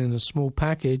expecting in a small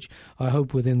package, I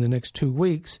hope within the next 2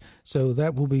 weeks. So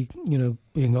that will be,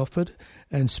 being offered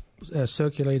and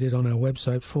circulated on our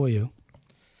website for you.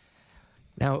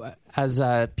 Now, as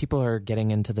people are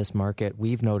getting into this market,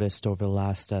 we've noticed over the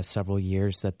last several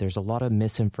years that there's a lot of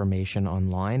misinformation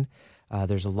online.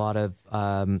 There's a lot of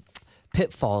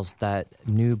pitfalls that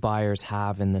new buyers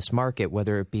have in this market,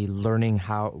 whether it be learning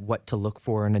what to look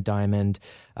for in a diamond,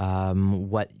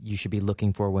 what you should be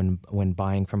looking for when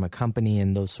buying from a company,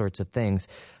 and those sorts of things.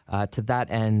 To that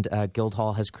end,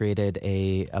 Guildhall has created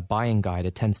a buying guide,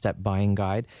 a 10-step buying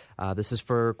guide. This is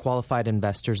for qualified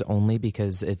investors only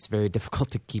because it's very difficult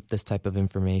to keep this type of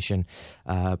information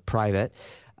private.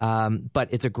 But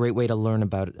it's a great way to learn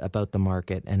about the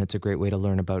market, and it's a great way to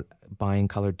learn about buying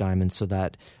colored diamonds so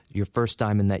that your first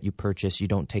diamond that you purchase, you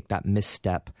don't take that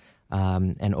misstep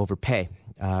and overpay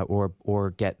or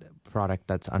get product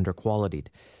that's underqualityed.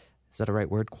 Is that a right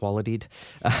word? Qualitied?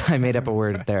 I made up a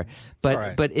word there. But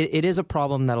right. But it is a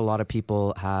problem that a lot of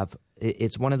people have.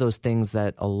 It's one of those things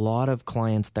that a lot of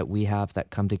clients that we have that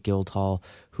come to Guildhall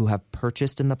who have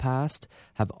purchased in the past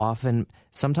have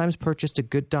sometimes purchased a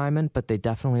good diamond, but they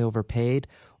definitely overpaid,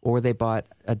 or they bought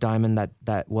a diamond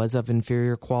that was of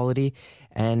inferior quality.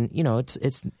 And,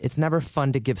 it's never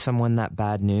fun to give someone that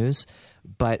bad news,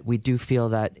 but we do feel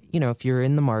that, if you're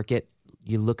in the market,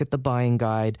 you look at the buying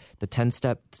guide, the 10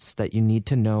 steps that you need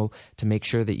to know to make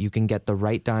sure that you can get the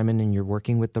right diamond and you're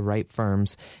working with the right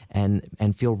firms and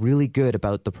feel really good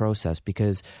about the process.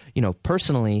 Because,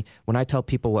 personally, when I tell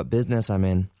people what business I'm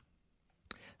in,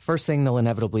 first thing they'll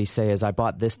inevitably say is, I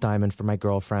bought this diamond for my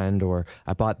girlfriend, or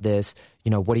I bought this,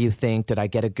 what do you think? Did I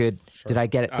get the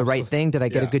right thing? Did I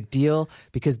get a good deal?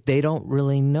 Because they don't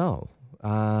really know.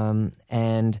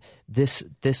 And this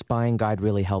buying guide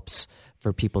really helps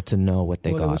for people to know what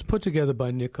they got. Well, it was put together by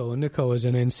Nicole, and Nicole is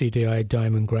an NCDI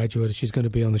Diamond graduate. She's going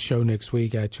to be on the show next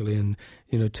week, actually, and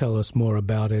tell us more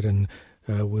about it. And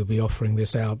we'll be offering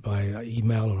this out by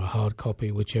email or a hard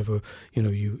copy, whichever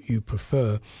you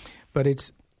prefer.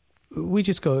 But we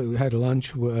just had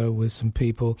lunch with some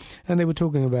people, and they were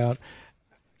talking about,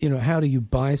 how do you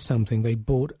buy something? They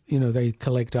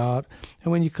collect art.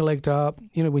 And when you collect art,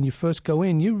 when you first go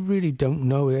in, you really don't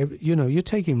know, you're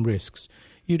taking risks.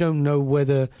 You don't know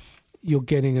whether you're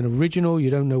getting an original. You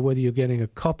don't know whether you're getting a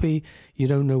copy. You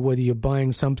don't know whether you're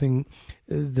buying something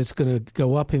that's going to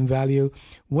go up in value.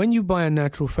 When you buy a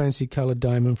natural fancy colored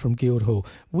diamond from Guildhall,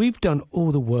 we've done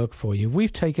all the work for you.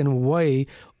 We've taken away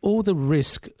all the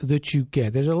risk that you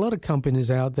get. There's a lot of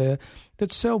companies out there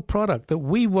that sell product that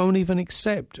we won't even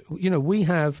accept. We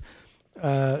have...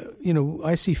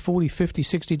 I see 40, 50,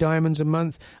 60 diamonds a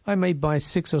month. I may buy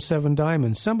 6 or 7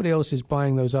 diamonds. Somebody else is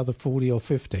buying those other 40 or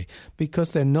 50 because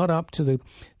they're not up to the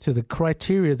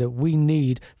criteria that we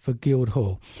need for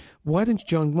Guildhall. Why don't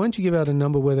you give out a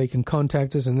number where they can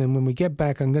contact us, and then when we get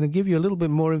back, I'm going to give you a little bit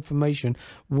more information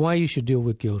why you should deal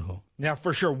with Guildhall. Yeah,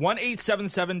 for sure.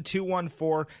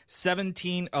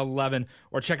 1-877-214-1711,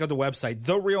 or check out the website,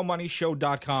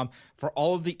 therealmoneyshow.com, for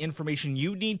all of the information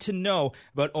you need to know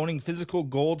about owning physical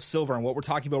gold, silver, and what we're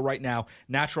talking about right now,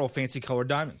 natural fancy colored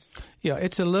diamonds. Yeah,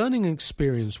 it's a learning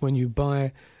experience when you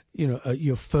buy,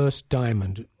 your first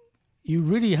diamond. You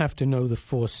really have to know the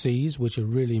 4 C's, which are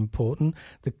really important.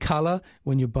 The color,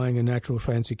 when you're buying a natural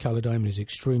fancy color diamond, is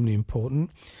extremely important.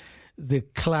 The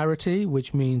clarity,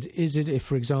 which means if,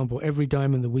 for example, every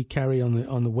diamond that we carry on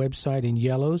the website in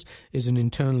yellows is an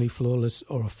internally flawless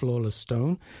or a flawless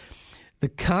stone. The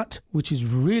cut, which is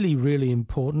really, really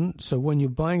important. So when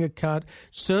you're buying a cut,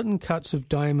 certain cuts of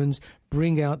diamonds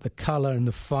bring out the color and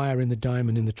the fire in the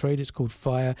diamond. In the trade, it's called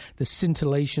fire. The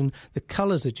scintillation, the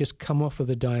colors that just come off of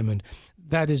the diamond,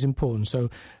 that is important. So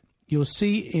you'll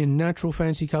see in natural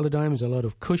fancy color diamonds a lot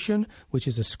of cushion, which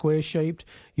is a square shaped.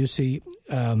 You'll see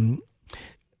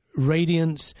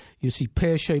radiance, you see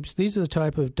pear shapes. These are the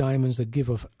type of diamonds that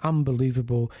give off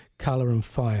unbelievable color and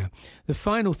fire. The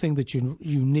final thing that you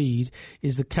need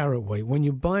is the carat weight. When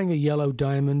you're buying a yellow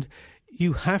diamond,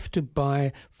 you have to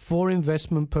buy for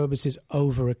investment purposes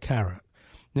over a carat.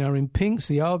 Now in pinks,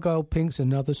 the Argyle pink's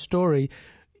another story.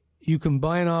 You can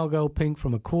buy an Argyle pink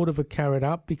from 1/4 of a carat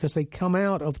up because they come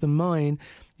out of the mine.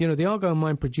 The Argyle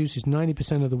mine produces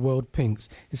 90% of the world pinks.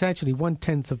 It's actually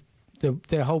 1/10 of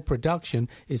their whole production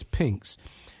is pinks.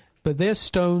 But their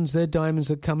stones, their diamonds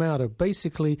that come out are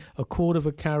basically 1/4 of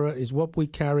a carat is what we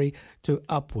carry to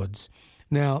upwards.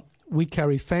 Now, we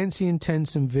carry fancy,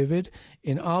 intense, and vivid.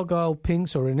 In Argyle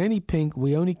pinks or in any pink,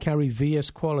 we only carry VS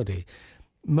quality.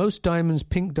 Most diamonds,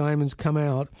 pink diamonds, come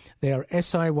out. They are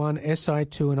SI1,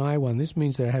 SI2, and I1. This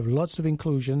means they have lots of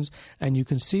inclusions, and you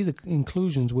can see the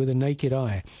inclusions with a naked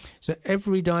eye. So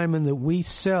every diamond that we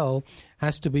sell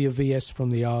has to be a VS from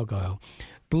the Argyle.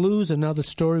 Blues, another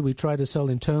story. We try to sell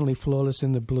internally flawless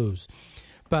in the blues.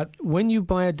 But when you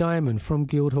buy a diamond from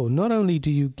Guildhall, not only do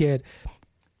you get,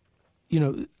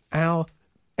 our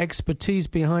expertise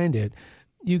behind it,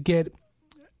 you get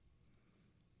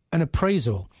an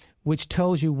appraisal which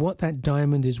tells you what that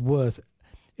diamond is worth.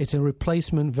 It's a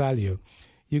replacement value.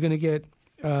 You're going to get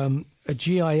a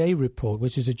GIA report,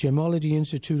 which is a Gemology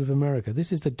Institute of America.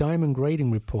 This is the diamond grading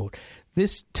report.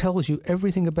 This tells you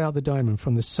everything about the diamond,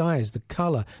 from the size, the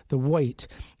color, the weight.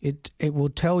 It will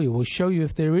tell you, will show you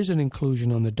if there is an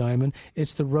inclusion on the diamond.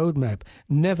 It's the roadmap.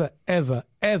 Never, ever,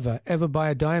 ever, ever buy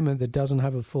a diamond that doesn't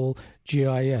have a full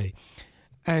GIA.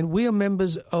 And we are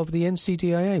members of the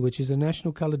NCDIA, which is the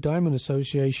National Colored Diamond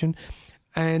Association.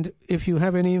 And if you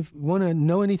want to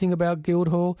know anything about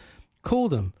Guildhall, call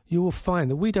them. You will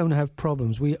find that we don't have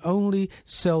problems. We only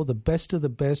sell the best of the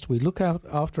best. We look out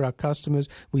after our customers.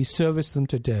 We service them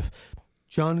to death.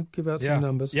 John, give out some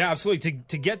numbers. Yeah, absolutely.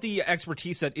 To get the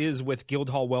expertise that is with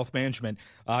Guildhall Wealth Management,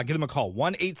 give them a call,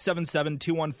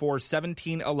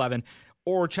 1-877-214-1711.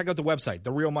 Or check out the website,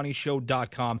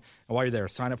 therealmoneyshow.com. And while you're there,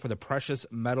 sign up for the Precious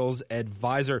Metals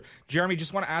Advisor. Jeremy,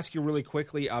 just want to ask you really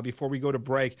quickly before we go to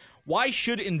break, why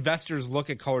should investors look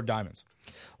at colored diamonds?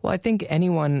 Well, I think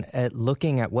anyone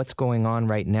looking at what's going on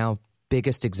right now,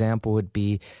 biggest example would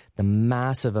be the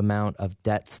massive amount of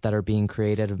debts that are being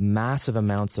created, massive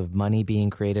amounts of money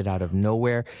being created out of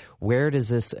nowhere. Where does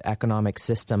this economic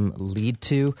system lead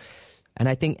to? And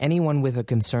I think anyone with a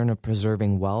concern of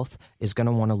preserving wealth is going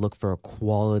to want to look for a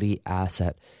quality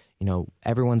asset.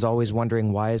 Everyone's always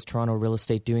wondering, why is Toronto real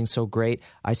estate doing so great?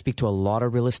 I speak to a lot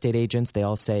of real estate agents. They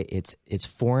all say it's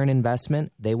foreign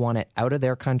investment. They want it out of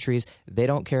their countries. They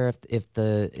don't care if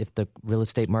the real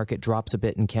estate market drops a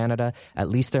bit in Canada. At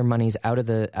least their money's out of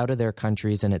their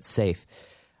countries and it's safe.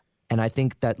 And I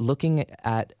think that looking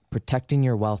at protecting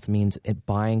your wealth means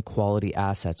buying quality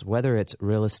assets, whether it's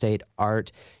real estate,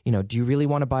 art. Do you really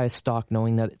want to buy a stock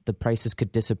knowing that the prices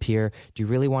could disappear? Do you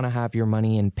really want to have your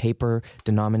money in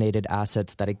paper-denominated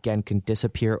assets that, again, can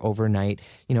disappear overnight?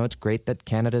 It's great that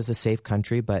Canada is a safe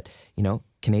country, but,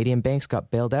 Canadian banks got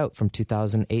bailed out from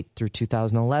 2008 through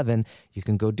 2011. You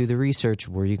can go do the research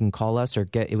where you can call us or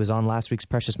it was on last week's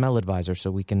Precious Metal Advisor,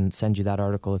 so we can send you that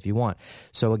article if you want.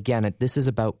 So again, this is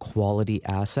about quality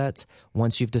assets.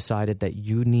 Once you've decided that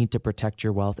you need to protect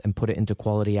your wealth and put it into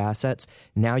quality assets,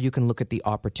 now you can look at the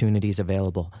opportunities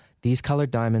available. These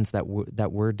colored diamonds that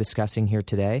we're discussing here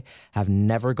today have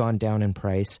never gone down in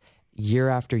price. Year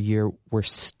after year, we're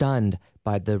stunned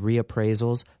by the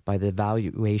reappraisals, by the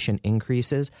valuation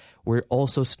increases. We're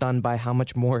also stunned by how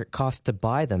much more it costs to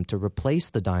buy them, to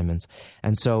replace the diamonds.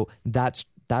 And so that's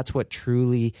what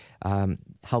truly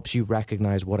helps you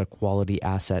recognize what a quality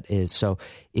asset is. So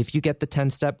if you get the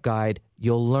 10-step guide,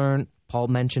 you'll learn. Paul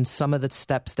mentioned some of the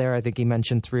steps there. I think he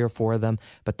mentioned 3 or 4 of them.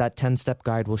 But that 10-step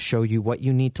guide will show you what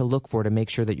you need to look for to make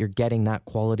sure that you're getting that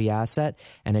quality asset.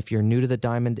 And if you're new to the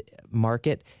diamond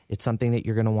market, it's something that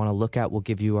you're going to want to look at. We'll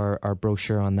give you our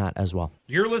brochure on that as well.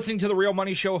 You're listening to The Real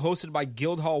Money Show, hosted by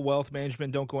Guildhall Wealth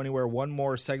Management. Don't go anywhere. One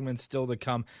more segment still to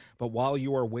come. But while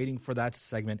you are waiting for that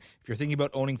segment, if you're thinking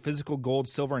about owning physical gold,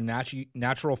 silver, and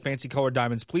natural fancy colored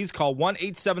diamonds, please call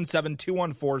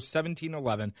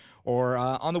 1-877-214-1711 or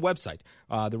on the website,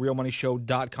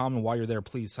 therealmoneyshow.com. And while you're there,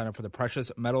 please sign up for the Precious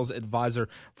Metals Advisor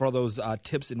for all those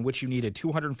tips in which you need a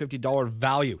 $250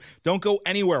 value. Don't go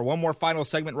anywhere. One more final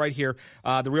segment right here.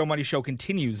 The Real Money Show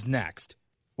continues next.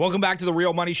 Welcome back to The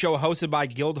Real Money Show, hosted by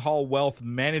Guildhall Wealth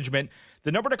Management.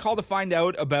 The number to call to find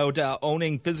out about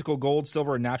owning physical gold,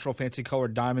 silver, and natural fancy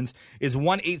colored diamonds is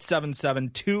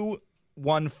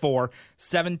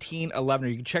 1-877-214-1711.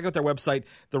 You can check out their website,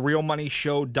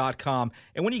 therealmoneyshow.com.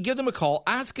 And when you give them a call,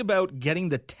 ask about getting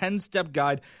the 10-step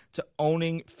guide to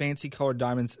owning fancy colored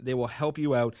diamonds. They will help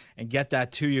you out and get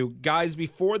that to you. Guys,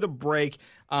 before the break,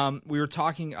 we were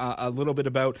talking a little bit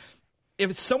about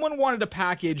if someone wanted to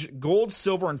package gold,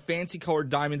 silver, and fancy colored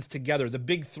diamonds together, the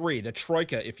big 3, the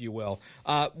troika, if you will,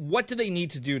 what do they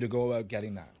need to do to go about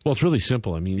getting that? Well, it's really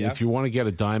simple. I mean, if you want to get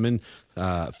a diamond,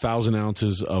 1,000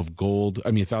 ounces of gold,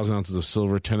 1,000 ounces of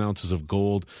silver, 10 ounces of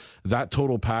gold, that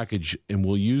total package, and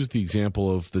we'll use the example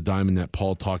of the diamond that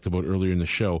Paul talked about earlier in the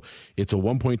show. It's a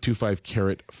 1.25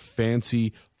 carat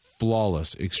fancy,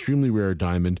 flawless, extremely rare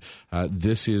diamond.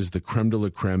 This is the creme de la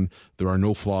creme. There are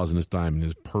no flaws in this diamond.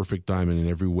 It's a perfect diamond in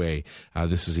every way.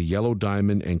 This is a yellow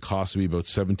diamond and costs to be about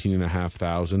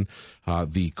 $17,500.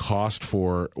 The cost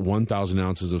for 1,000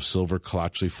 ounces of silver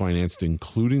collaterally financed,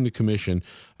 including the commission,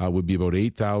 would be about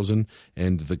 $8,000,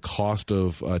 and the cost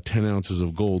of 10 ounces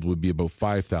of gold would be about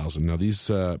 $5,000. Now, these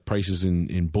prices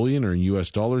in bullion or in U.S.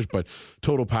 dollars, but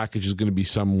total package is going to be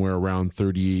somewhere around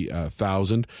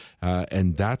 $30,000,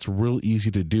 and that's real easy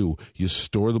to do. You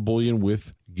store the bullion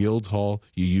with Guildhall,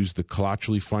 you use the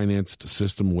collaterally financed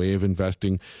system way of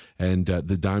investing, and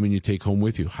the diamond you take home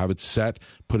with you. Have it set,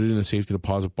 put it in a safety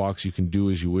deposit box. You can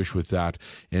do as you wish with that.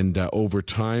 And over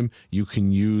time, you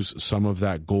can use some of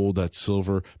that gold, that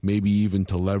silver, maybe even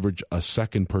to leverage a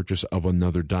second purchase of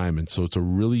another diamond. So it's a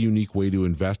really unique way to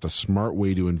invest, a smart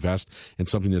way to invest, and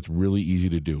something that's really easy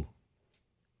to do.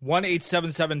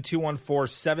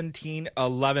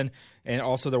 1-877-214-1711, and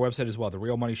also their website as well,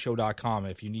 therealmoneyshow.com,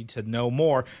 if you need to know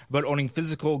more about owning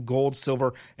physical gold,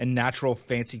 silver, and natural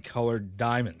fancy colored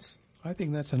diamonds. I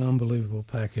think that's an unbelievable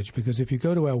package, because if you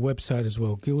go to our website as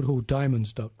well,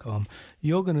 guildhalldiamonds.com,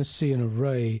 you're going to see an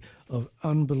array of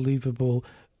unbelievable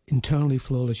internally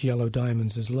flawless yellow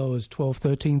diamonds as low as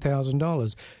 $12,000,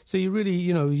 $13,000. So you really,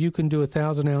 you can do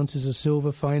 1,000 ounces of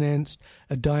silver financed,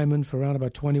 a diamond for around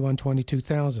about $21,000,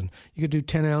 $22,000. You could do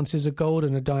 10 ounces of gold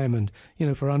and a diamond,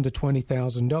 for under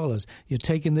 $20,000. You're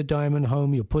taking the diamond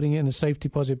home, you're putting it in a safe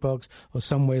deposit box or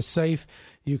somewhere safe.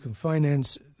 You can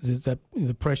finance the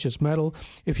precious metal.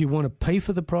 If you want to pay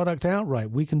for the product outright,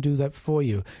 we can do that for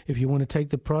you. If you want to take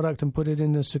the product and put it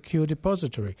in a secure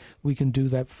depository, we can do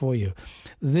that for you.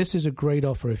 This is a great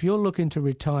offer. If you're looking to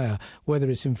retire, whether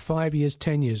it's in 5 years,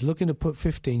 10 years, looking to put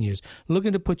 15 years,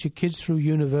 looking to put your kids through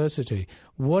university,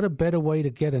 what a better way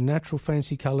to get a natural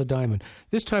fancy color diamond.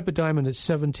 This type of diamond at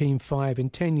 $17,500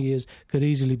 in 10 years could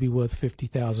easily be worth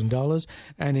 $50,000,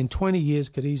 and in 20 years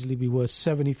could easily be worth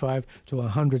 $75,000 to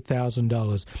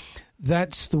 $100,000.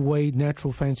 That's the way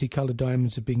natural fancy colored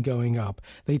diamonds have been going up.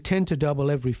 They tend to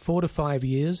double every 4 to 5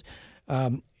 years.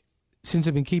 Since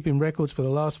I've been keeping records for the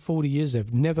last 40 years,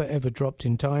 they've never, ever dropped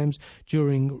in times.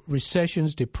 During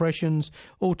recessions, depressions,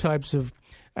 all types of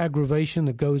aggravation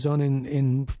that goes on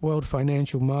in world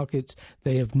financial markets,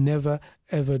 they have never,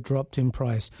 ever dropped in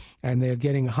price. And they're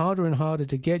getting harder and harder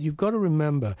to get. You've got to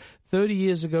remember, 30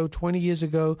 years ago, 20 years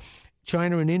ago,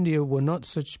 China and India were not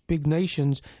such big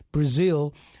nations.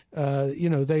 Brazil,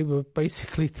 they were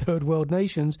basically third world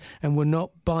nations and were not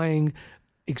buying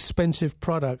expensive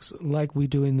products like we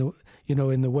do in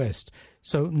the West.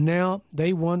 So now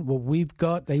they want what we've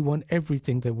got. They want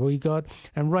everything that we got.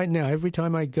 And right now, every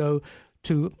time I go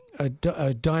to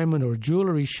a diamond or a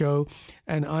jewelry show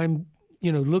and I'm,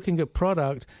 looking at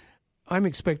product, I'm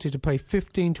expected to pay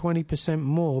 15-20%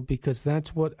 more because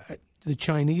that's what the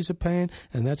Chinese are paying,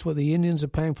 and that's what the Indians are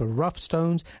paying for rough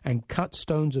stones and cut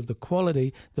stones of the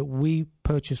quality that we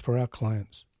purchase for our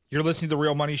clients. You're listening to The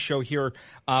Real Money Show here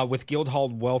with Guildhall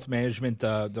Wealth Management.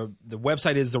 The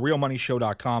website is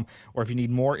therealmoneyshow.com, or if you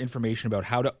need more information about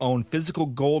how to own physical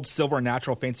gold, silver, and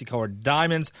natural fancy-colored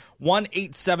diamonds,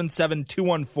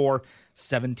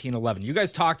 1-877-214-1711. You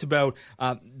guys talked about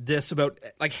this, about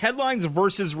like headlines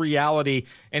versus reality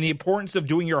and the importance of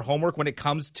doing your homework when it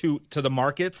comes to the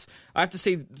markets. I have to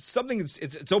say something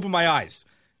it's opened my eyes.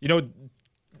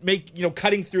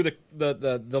 Cutting through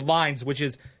the lines, which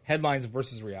is headlines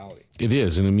versus reality. It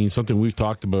is, and I mean something we've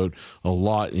talked about a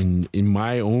lot in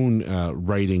my own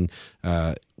writing.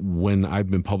 When I've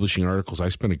been publishing articles, I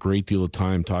spend a great deal of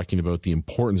time talking about the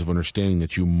importance of understanding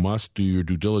that you must do your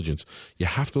due diligence. You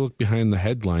have to look behind the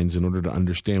headlines in order to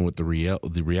understand what the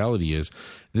reality is.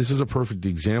 This is a perfect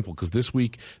example because this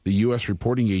week the U.S.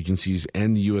 reporting agencies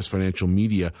and the U.S. financial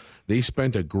media, they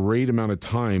spent a great amount of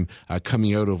time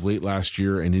coming out of late last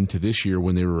year and into this year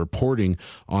when they were reporting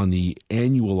on the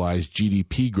annualized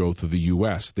GDP growth of the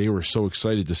U.S. They were so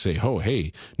excited to say, oh,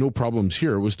 hey, no problems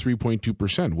here. It was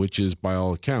 3.2%, which is by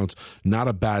all accounts not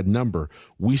a bad number.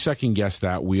 We second guess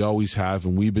that. We always have,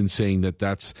 and we've been saying that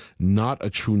that's not a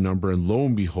true number. And lo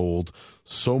and behold,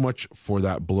 so much for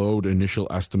that blowed initial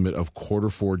estimate of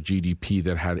Q4 GDP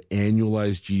that had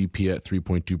annualized GDP at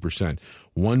 3.2%.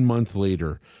 1 month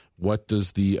later, what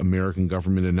does the American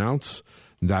government announce?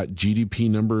 That GDP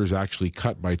number is actually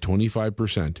cut by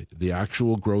 25%. The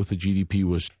actual growth of GDP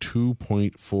was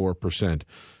 2.4%.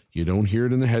 You don't hear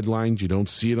it in the headlines. You don't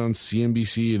see it on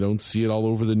CNBC. You don't see it all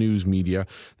over the news media.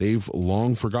 They've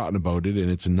long forgotten about it, and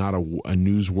it's not a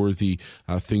newsworthy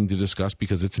thing to discuss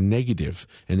because it's negative,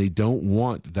 and they don't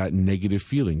want that negative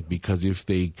feeling because if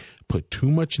they put too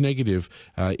much negative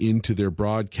into their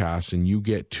broadcasts and you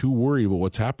get too worried about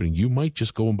what's happening, you might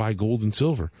just go and buy gold and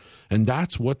silver. And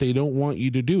that's what they don't want you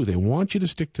to do. They want you to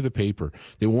stick to the paper.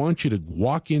 They want you to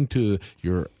walk into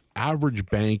your average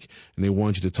bank and they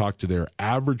want you to talk to their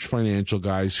average financial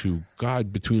guys who,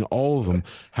 God, between all of them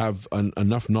have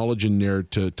enough knowledge in there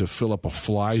to fill up a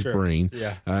fly's brain.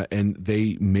 Yeah. And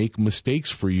they make mistakes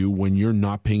for you when you're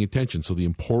not paying attention. So the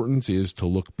importance is to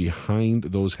look behind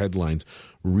those headlines,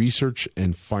 research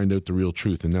and find out the real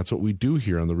truth. And that's what we do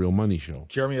here on The Real Money Show.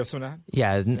 Jeremy, you have something to add?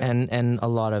 Yeah, and a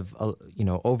lot of,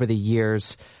 over the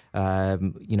years,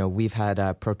 we've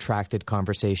had protracted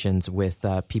conversations with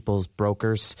people's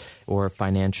brokers or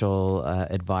financial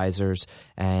advisors,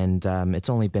 and it's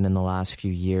only been in the last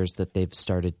few years that they've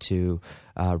started to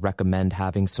recommend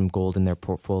having some gold in their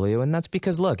portfolio. And that's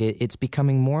because, look, it's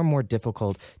becoming more and more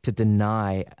difficult to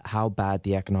deny how bad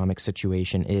the economic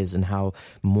situation is and how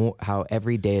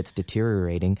every day it's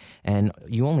deteriorating. And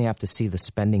you only have to see the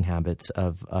spending habits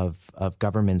of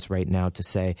governments right now to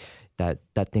say that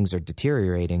things are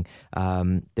deteriorating.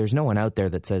 There's no one out there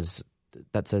that says,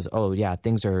 oh yeah,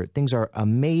 things are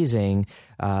amazing.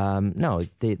 No,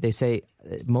 they say,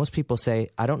 most people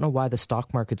say, I don't know why the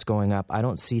stock market's going up. I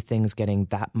don't see things getting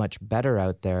that much better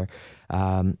out there.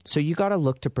 So you got to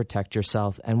look to protect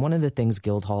yourself. And one of the things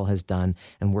Guildhall has done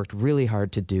and worked really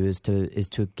hard to do is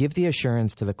to give the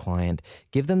assurance to the client,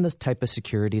 give them this type of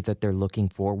security that they're looking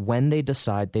for when they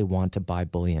decide they want to buy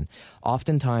bullion.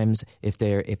 Oftentimes, if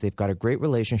they've got a great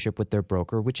relationship with their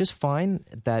broker, which is fine,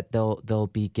 that they'll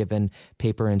be given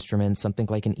paper instruments, something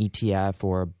like an ETF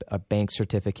or a bank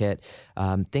certificate,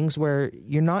 things where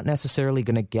you're not necessarily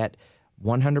going to get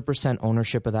 100%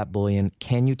 ownership of that bullion.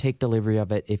 Can you take delivery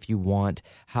of it if you want?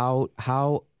 How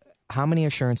many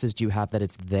assurances do you have that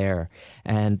it's there?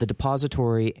 And the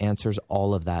depository answers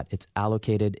all of that. It's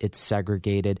allocated. It's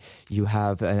segregated. You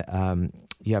have an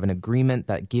agreement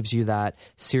that gives you that.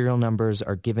 Serial numbers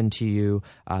are given to you.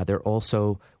 They're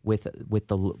also with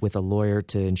a lawyer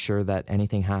to ensure that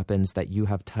anything happens, that you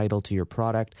have title to your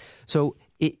product. So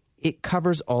it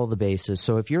covers all the bases.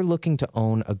 So if you're looking to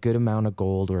own a good amount of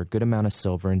gold or a good amount of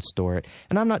silver and store it,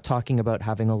 and I'm not talking about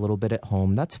having a little bit at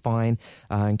home, that's fine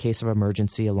in case of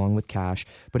emergency along with cash.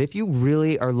 But if you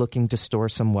really are looking to store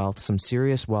some wealth, some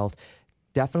serious wealth,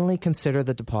 definitely consider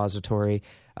the depository.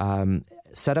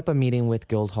 Set up a meeting with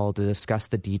Guildhall to discuss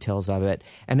the details of it.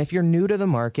 And if you're new to the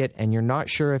market and you're not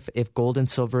sure if gold and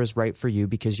silver is right for you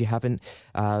because you haven't,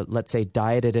 let's say,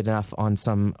 dieted enough on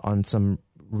some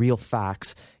real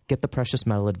facts, get the Precious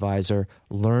Metal Advisor,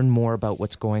 learn more about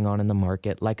what's going on in the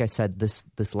market. Like I said, this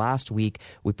last week,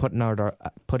 we put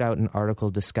out an article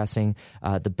discussing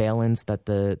the bail-ins that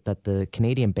the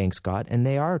Canadian banks got, and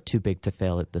they are too big to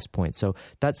fail at this point. So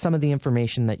that's some of the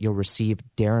information that you'll receive.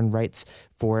 Darren writes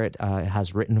for it,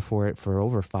 has written for it for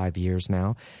over 5 years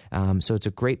now. So it's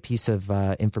a great piece of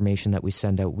information that we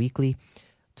send out weekly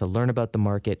to learn about the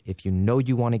market. If you know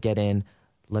you want to get in,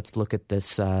 let's look at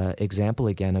this example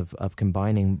again of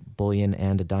combining bullion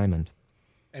and a diamond.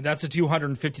 And that's a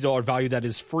 $250 value that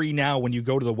is free now when you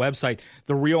go to the website,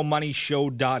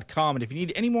 therealmoneyshow.com. And if you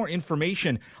need any more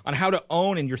information on how to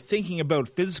own and you're thinking about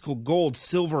physical gold,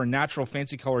 silver, and natural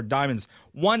fancy-colored diamonds,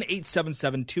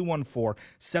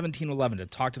 1-877-214-1711 to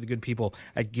talk to the good people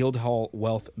at Guildhall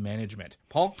Wealth Management.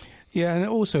 Paul? Yeah, and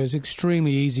also it's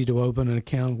extremely easy to open an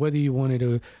account. Whether you wanted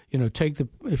to,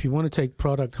 if you want to take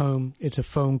product home, it's a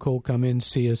phone call, come in,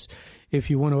 see us. If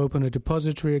you want to open a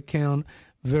depository account,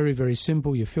 very, very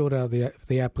simple. You filled out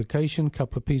the application,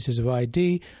 couple of pieces of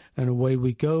ID, and away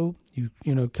we go. You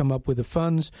come up with the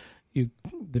funds. The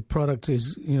product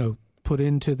is, put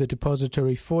into the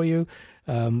depository for you.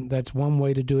 That's one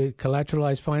way to do it.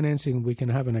 Collateralized financing, we can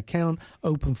have an account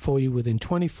open for you within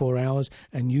 24 hours,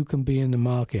 and you can be in the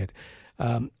market.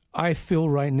 I feel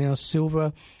right now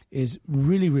silver is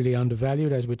really, really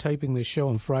undervalued. As we're taping this show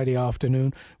on Friday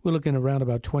afternoon, we're looking around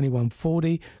about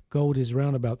 $21.40. Gold is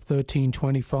around about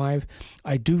 $13.25.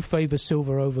 I do favor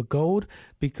silver over gold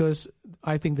because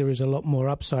I think there is a lot more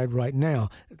upside right now.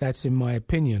 That's in my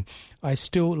opinion.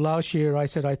 Last year I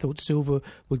said I thought silver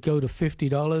would go to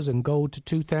 $50 and gold to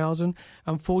 $2,000.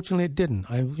 Unfortunately, it didn't.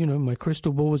 My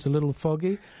crystal ball was a little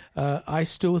foggy. I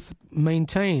still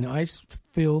maintain. I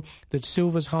feel that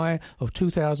silver's high of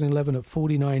 2011 at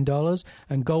 $49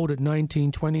 and gold at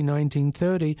 $19.20,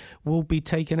 $19.30 will be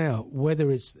taken out.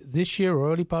 Whether it's this year or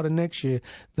early part of next year,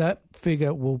 that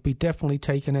figure will be definitely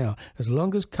taken out. As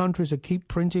long as countries keep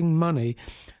printing money,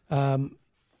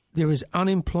 there is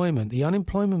unemployment. The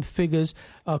unemployment figures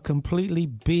are completely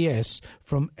BS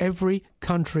from every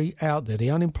country out there.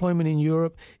 The unemployment in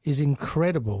Europe is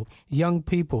incredible. Young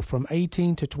people from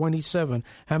 18 to 27,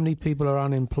 how many people are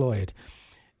unemployed?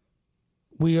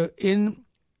 We are in,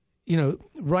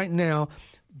 right now,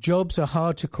 jobs are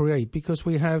hard to create because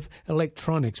we have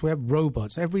electronics, we have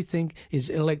robots. Everything is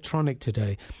electronic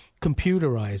today,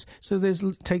 computerized. So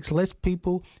takes less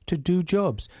people to do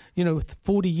jobs.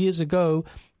 40 years ago,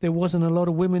 there wasn't a lot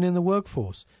of women in the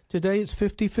workforce. Today, it's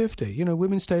 50-50.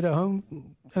 Women stayed at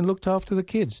home and looked after the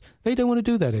kids. They don't want to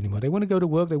do that anymore. They want to go to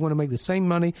work. They want to make the same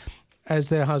money as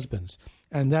their husbands.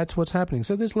 And that's what's happening.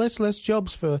 So there's less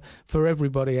jobs for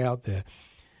everybody out there.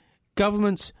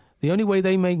 Governments, the only way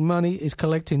they make money is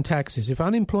collecting taxes. If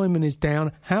unemployment is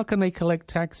down, how can they collect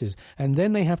taxes? And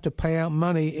then they have to pay out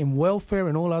money in welfare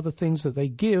and all other things that they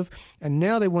give. And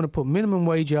now they want to put minimum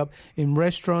wage up in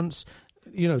restaurants,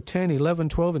 10, 11,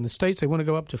 12. In the States, they want to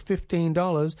go up to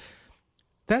 $15.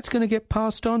 That's going to get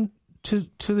passed on to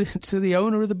the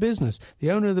owner of the business.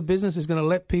 The owner of the business is going to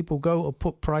let people go or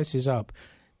put prices up.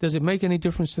 Does it make any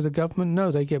difference to the government?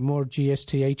 No, they get more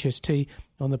GST, HST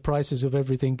on the prices of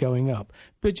everything going up.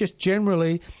 But just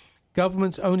generally,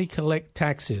 governments only collect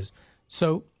taxes.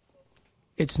 So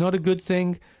it's not a good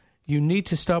thing. You need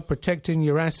to start protecting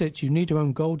your assets. You need to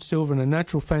own gold, silver, and a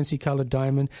natural fancy-colored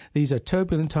diamond. These are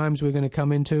turbulent times we're going to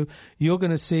come into. You're going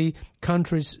to see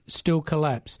countries still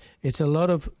collapse. It's a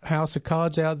lot of house of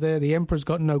cards out there. The emperor's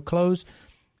got no clothes.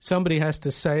 Somebody has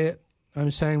to say it. I'm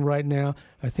saying right now,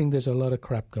 I think there's a lot of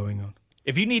crap going on.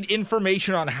 If you need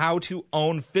information on how to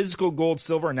own physical gold,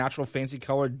 silver, and natural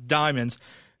fancy-colored diamonds,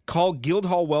 call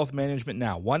Guildhall Wealth Management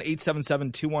now,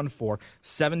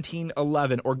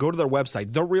 1-877-214-1711, or go to their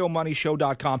website,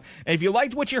 therealmoneyshow.com. And if you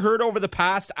liked what you heard over the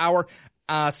past hour,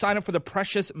 sign up for the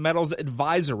Precious Metals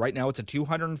Advisor. Right now, it's a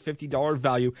 $250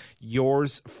 value,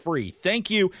 yours free. Thank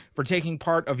you for taking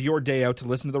part of your day out to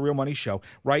listen to The Real Money Show,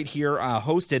 right here,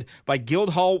 hosted by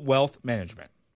Guildhall Wealth Management.